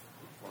know,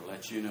 or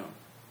let you know,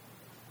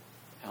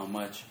 how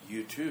much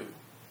you too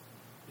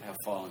have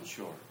fallen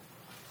short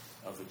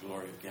of the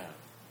glory of God?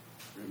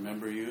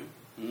 Remember you?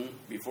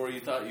 Before you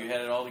thought you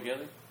had it all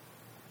together?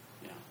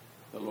 Yeah.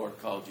 The Lord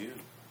called you,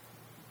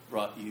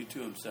 brought you to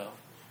himself,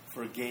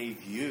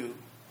 forgave you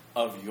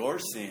of your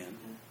sin.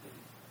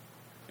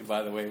 And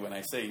by the way, when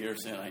I say your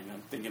sin,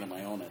 I'm thinking of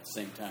my own at the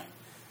same time.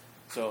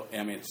 So,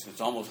 I mean,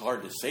 it's almost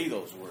hard to say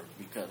those words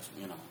because,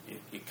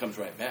 it comes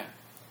right back.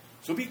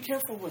 So be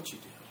careful what you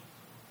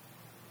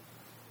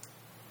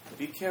do.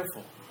 Be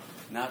careful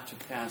not to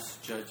pass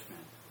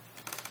judgment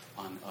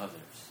on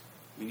others.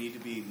 We need to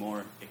be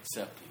more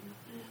accepting.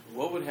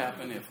 What would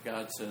happen if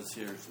God says,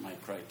 here's my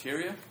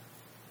criteria?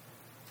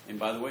 And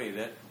by the way,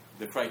 that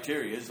the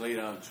criteria is laid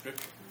out in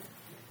Scripture.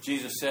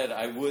 Jesus said,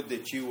 I would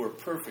that you were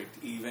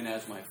perfect, even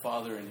as my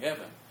Father in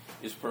heaven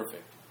is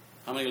perfect.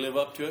 How many live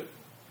up to it?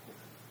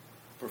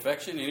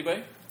 Perfection?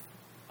 Anybody?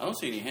 I don't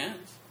see any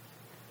hands.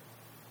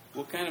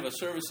 What kind of a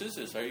service is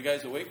this? Are you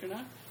guys awake or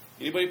not?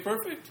 Anybody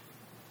perfect?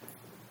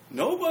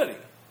 Nobody.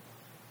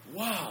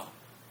 Wow.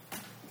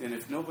 Then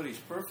if nobody's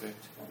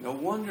perfect, no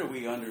wonder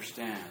we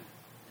understand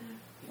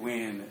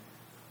when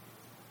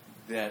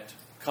that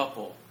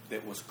couple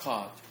that was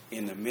caught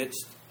in the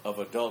midst of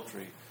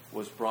adultery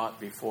was brought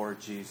before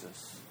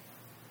Jesus.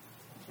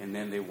 And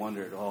then they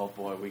wondered, oh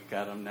boy, we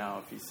got him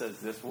now. If he says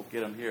this, we'll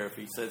get him here. If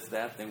he says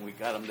that, then we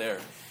got him there.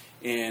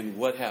 And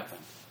what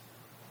happened?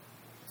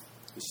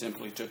 He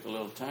simply took a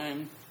little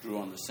time, drew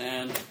on the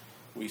sand.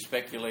 We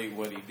speculate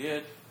what he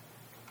did.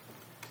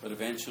 But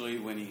eventually,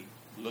 when he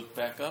looked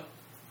back up,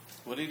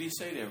 what did he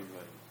say to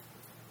everybody?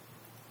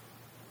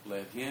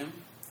 Let him,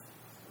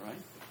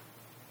 right?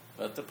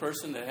 Let the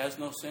person that has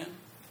no sin,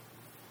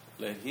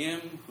 let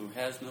him who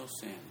has no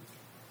sin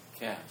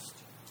cast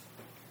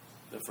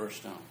the first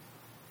stone.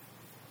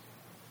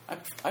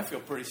 I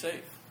feel pretty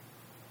safe.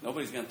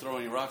 Nobody's going to throw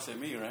any rocks at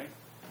me, right?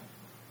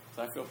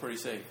 So I feel pretty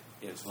safe.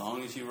 As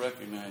long as you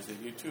recognize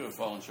that you too have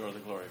fallen short of the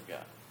glory of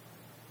God.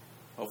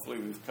 Hopefully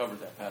we've covered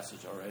that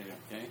passage already,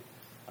 okay?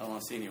 I don't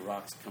want to see any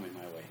rocks coming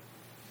my way.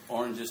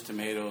 Oranges,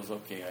 tomatoes,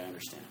 okay, I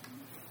understand.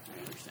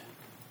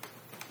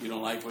 You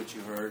don't like what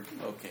you heard?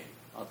 Okay,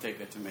 I'll take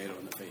a tomato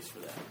in the face for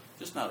that.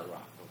 Just not a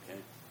rock, okay?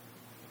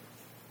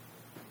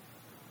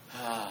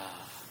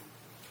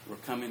 We're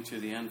coming to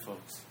the end,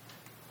 folks.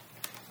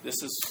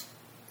 This is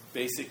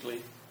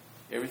basically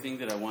everything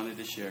that I wanted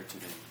to share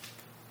today.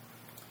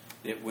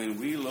 That when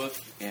we look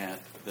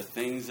at the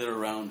things that are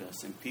around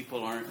us and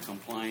people aren't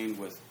complying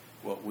with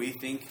what we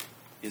think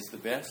is the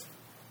best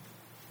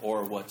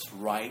or what's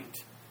right,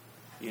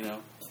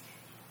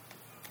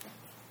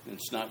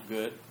 it's not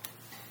good.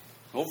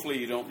 Hopefully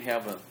you don't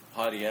have a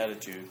haughty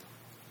attitude.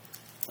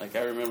 Like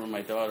I remember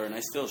my daughter, and I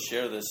still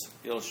share this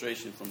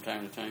illustration from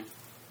time to time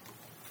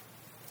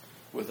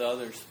with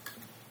others.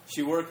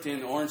 She worked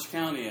in Orange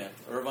County at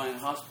Irvine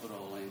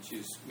Hospital, and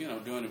she's,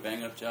 doing a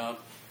bang-up job.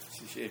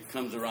 It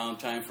comes around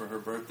time for her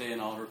birthday,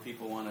 and all her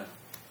people want to,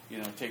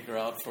 take her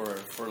out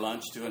for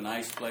lunch to a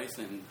nice place.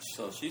 And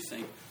so she's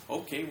saying,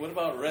 okay, what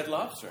about Red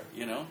Lobster,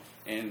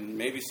 And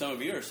maybe some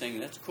of you are saying,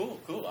 that's cool.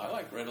 I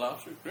like Red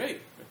Lobster.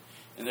 Great.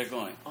 And they're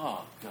going,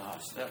 oh,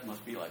 gosh, that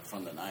must be like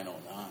from the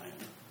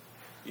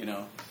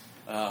 909.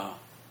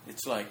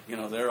 It's like,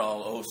 they're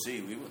all OC.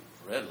 We went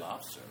Red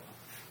Lobster.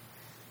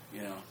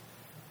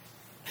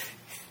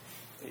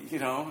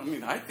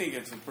 I think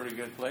it's a pretty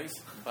good place.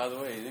 By the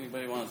way,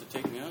 anybody wants to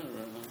take me out?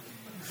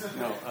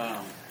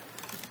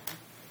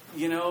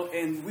 No.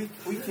 And we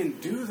can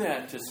do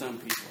that to some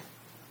people.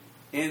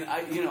 And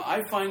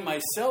I find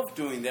myself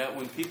doing that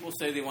when people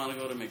say they want to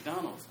go to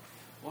McDonald's.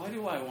 Why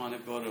do I want to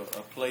go to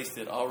a place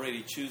that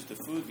already chews the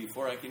food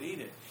before I can eat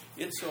it?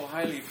 It's so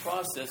highly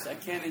processed, I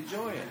can't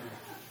enjoy it.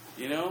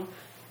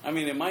 I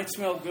mean, it might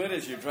smell good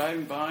as you're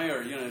driving by,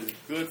 or,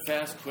 good,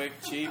 fast, quick,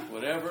 cheap,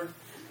 whatever.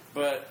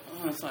 But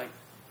it's like,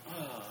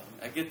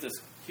 I get this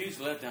huge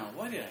letdown.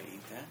 Why did I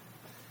eat that?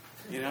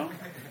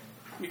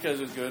 Because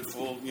it's good,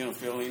 full,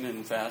 filling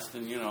and fast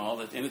and, all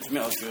that. And it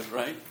smells good,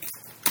 right?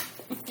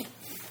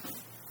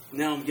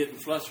 Now I'm getting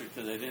flustered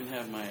because I didn't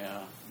have my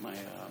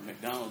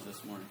McDonald's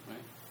this morning,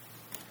 right?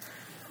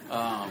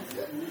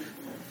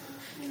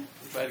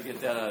 Try to get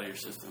that out of your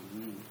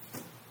system.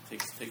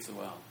 Takes a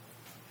while.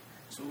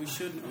 So we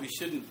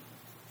shouldn't.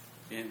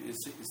 And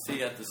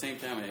see, at the same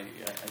time, I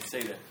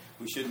say that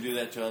we shouldn't do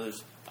that to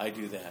others. I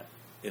do that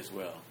as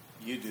well.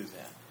 You do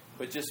that,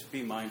 but just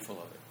be mindful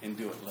of it and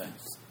do it less.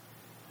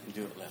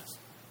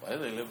 Why do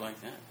they live like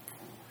that?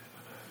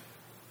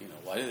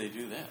 Why do they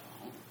do that?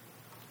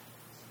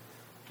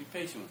 Be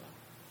patient with them.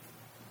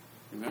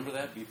 Remember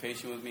that? Be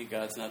patient with me.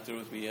 God's not through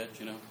with me yet.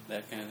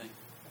 That kind of thing.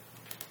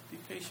 Be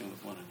patient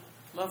with one another.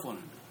 Love one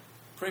another.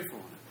 Pray for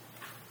one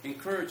another.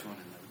 Encourage one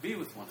another. Be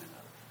with one another.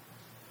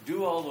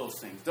 Do all those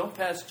things. Don't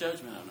pass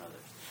judgment on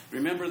others.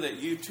 Remember that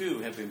you too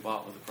have been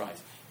bought with a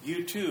price.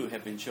 You too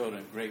have been shown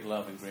great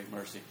love and great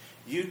mercy.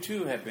 You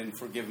too have been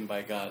forgiven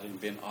by God and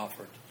been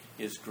offered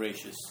His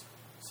gracious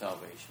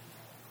salvation.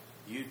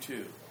 You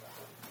too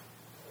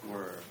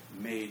were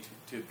made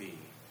to be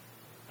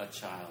a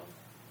child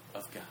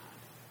of God.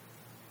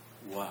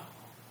 Wow.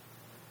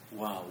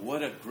 Wow.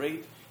 What a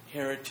great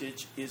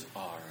heritage is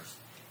ours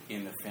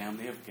in the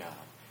family of God.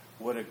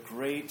 What a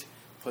great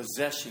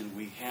possession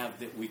we have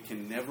that we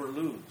can never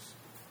lose.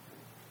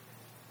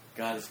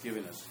 God has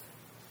given us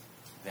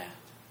that.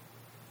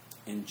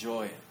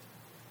 Enjoy it.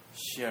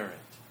 Share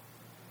it.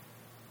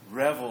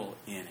 Revel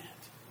in it.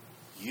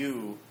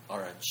 You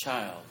are a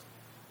child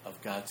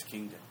of God's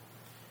kingdom.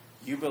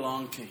 You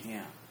belong to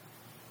Him.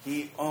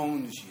 He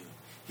owns you.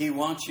 He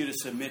wants you to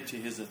submit to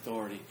His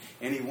authority.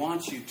 And He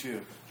wants you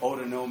to owe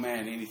to no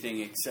man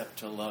anything except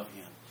to love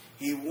Him.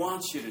 He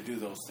wants you to do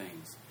those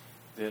things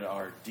that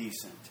are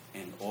decent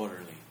and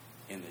orderly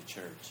in the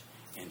church.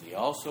 And He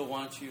also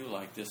wants you,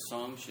 like this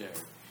song shared,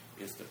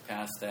 is to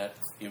pass that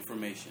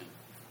information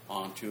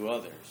on to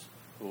others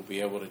who will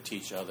be able to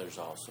teach others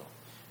also.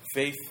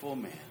 Faithful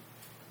men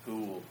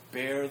who will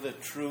bear the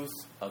truth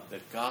of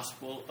the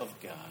gospel of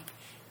God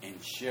and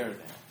share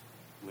that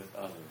with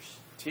others.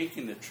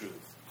 Taking the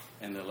truth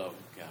and the love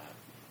of God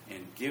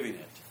and giving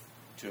it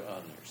to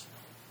others.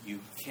 You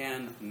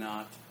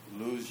cannot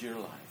lose your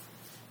life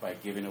by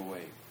giving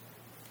away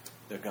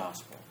the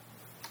gospel.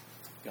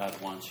 God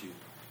wants you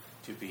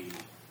to be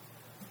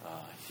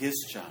His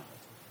child,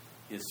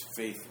 His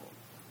faithful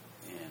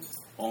and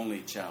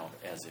only child,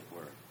 as it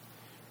were.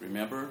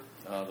 Remember,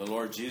 the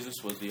Lord Jesus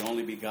was the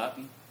only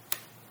begotten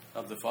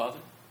of the Father.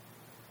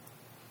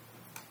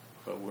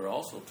 But we're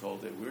also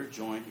told that we're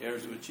joint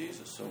heirs with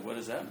Jesus. So what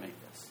does that make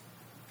us?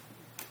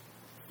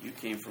 You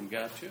came from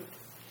God too.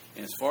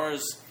 And as far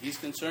as He's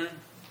concerned,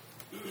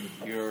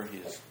 you're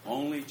His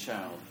only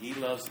child. He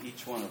loves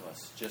each one of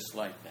us just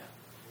like that.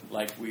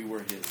 Like we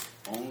were His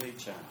only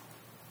child.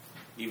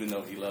 Even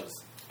though He loves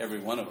every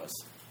one of us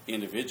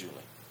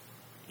individually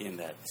in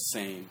that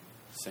same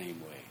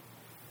way.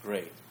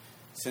 Great.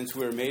 Since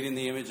we're made in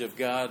the image of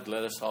God,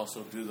 let us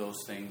also do those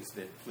things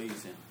that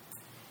please Him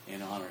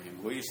and honor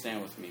Him. Will you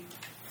stand with me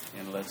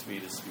and let's be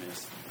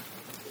dismissed?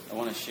 I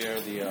want to share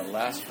the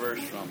last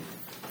verse from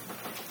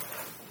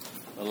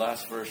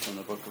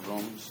the book of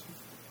Romans.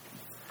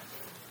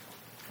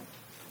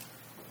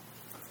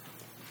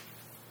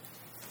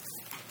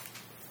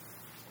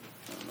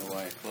 I don't know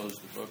why I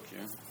closed the book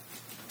here.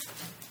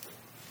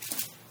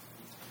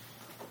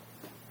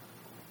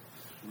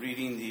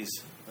 Reading this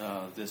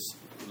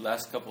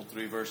last couple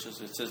 3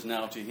 verses, it says,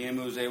 "Now to Him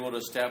who is able to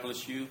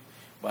establish you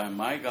by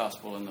my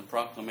gospel and the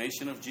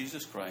proclamation of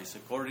Jesus Christ,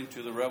 according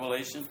to the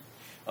revelation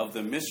of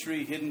the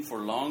mystery hidden for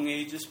long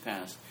ages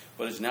past,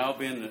 but has now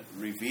been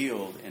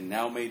revealed and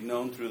now made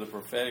known through the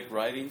prophetic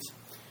writings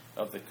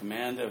of the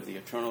command of the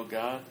eternal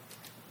God,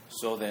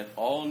 so that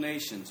all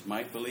nations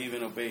might believe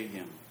and obey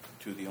Him,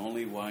 to the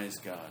only wise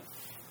God,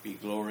 be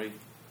glory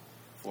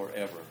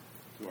forever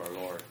to our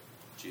Lord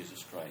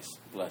Jesus Christ."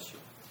 Bless you.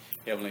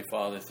 Heavenly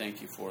Father, thank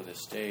you for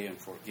this day and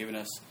for giving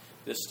us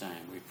this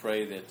time. We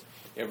pray that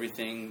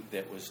everything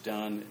that was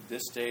done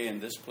this day in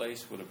this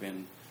place would have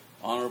been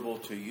honorable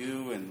to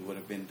you and would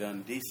have been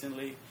done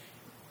decently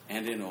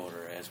and in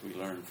order, as we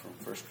learned from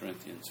 1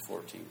 Corinthians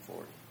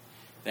 14:40.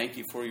 Thank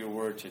you for your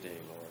word today,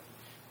 Lord.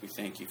 We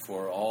thank you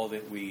for all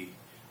that we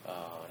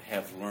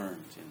have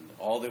learned and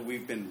all that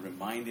we've been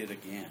reminded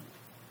again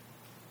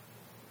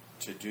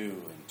to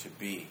do and to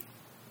be,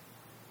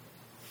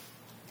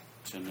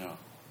 to know.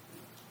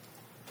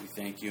 We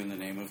thank you in the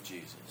name of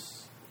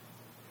Jesus.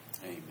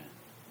 Amen.